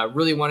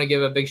 Really want to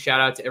give a big shout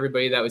out to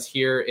everybody that was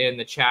here in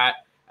the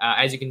chat.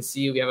 As you can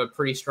see, we have a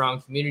pretty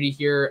strong community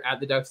here at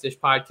the Ducks Dish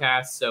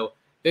podcast. So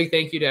big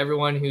thank you to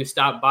everyone who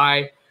stopped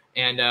by,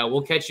 and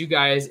we'll catch you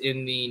guys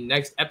in the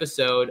next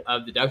episode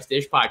of the Ducks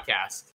Dish podcast.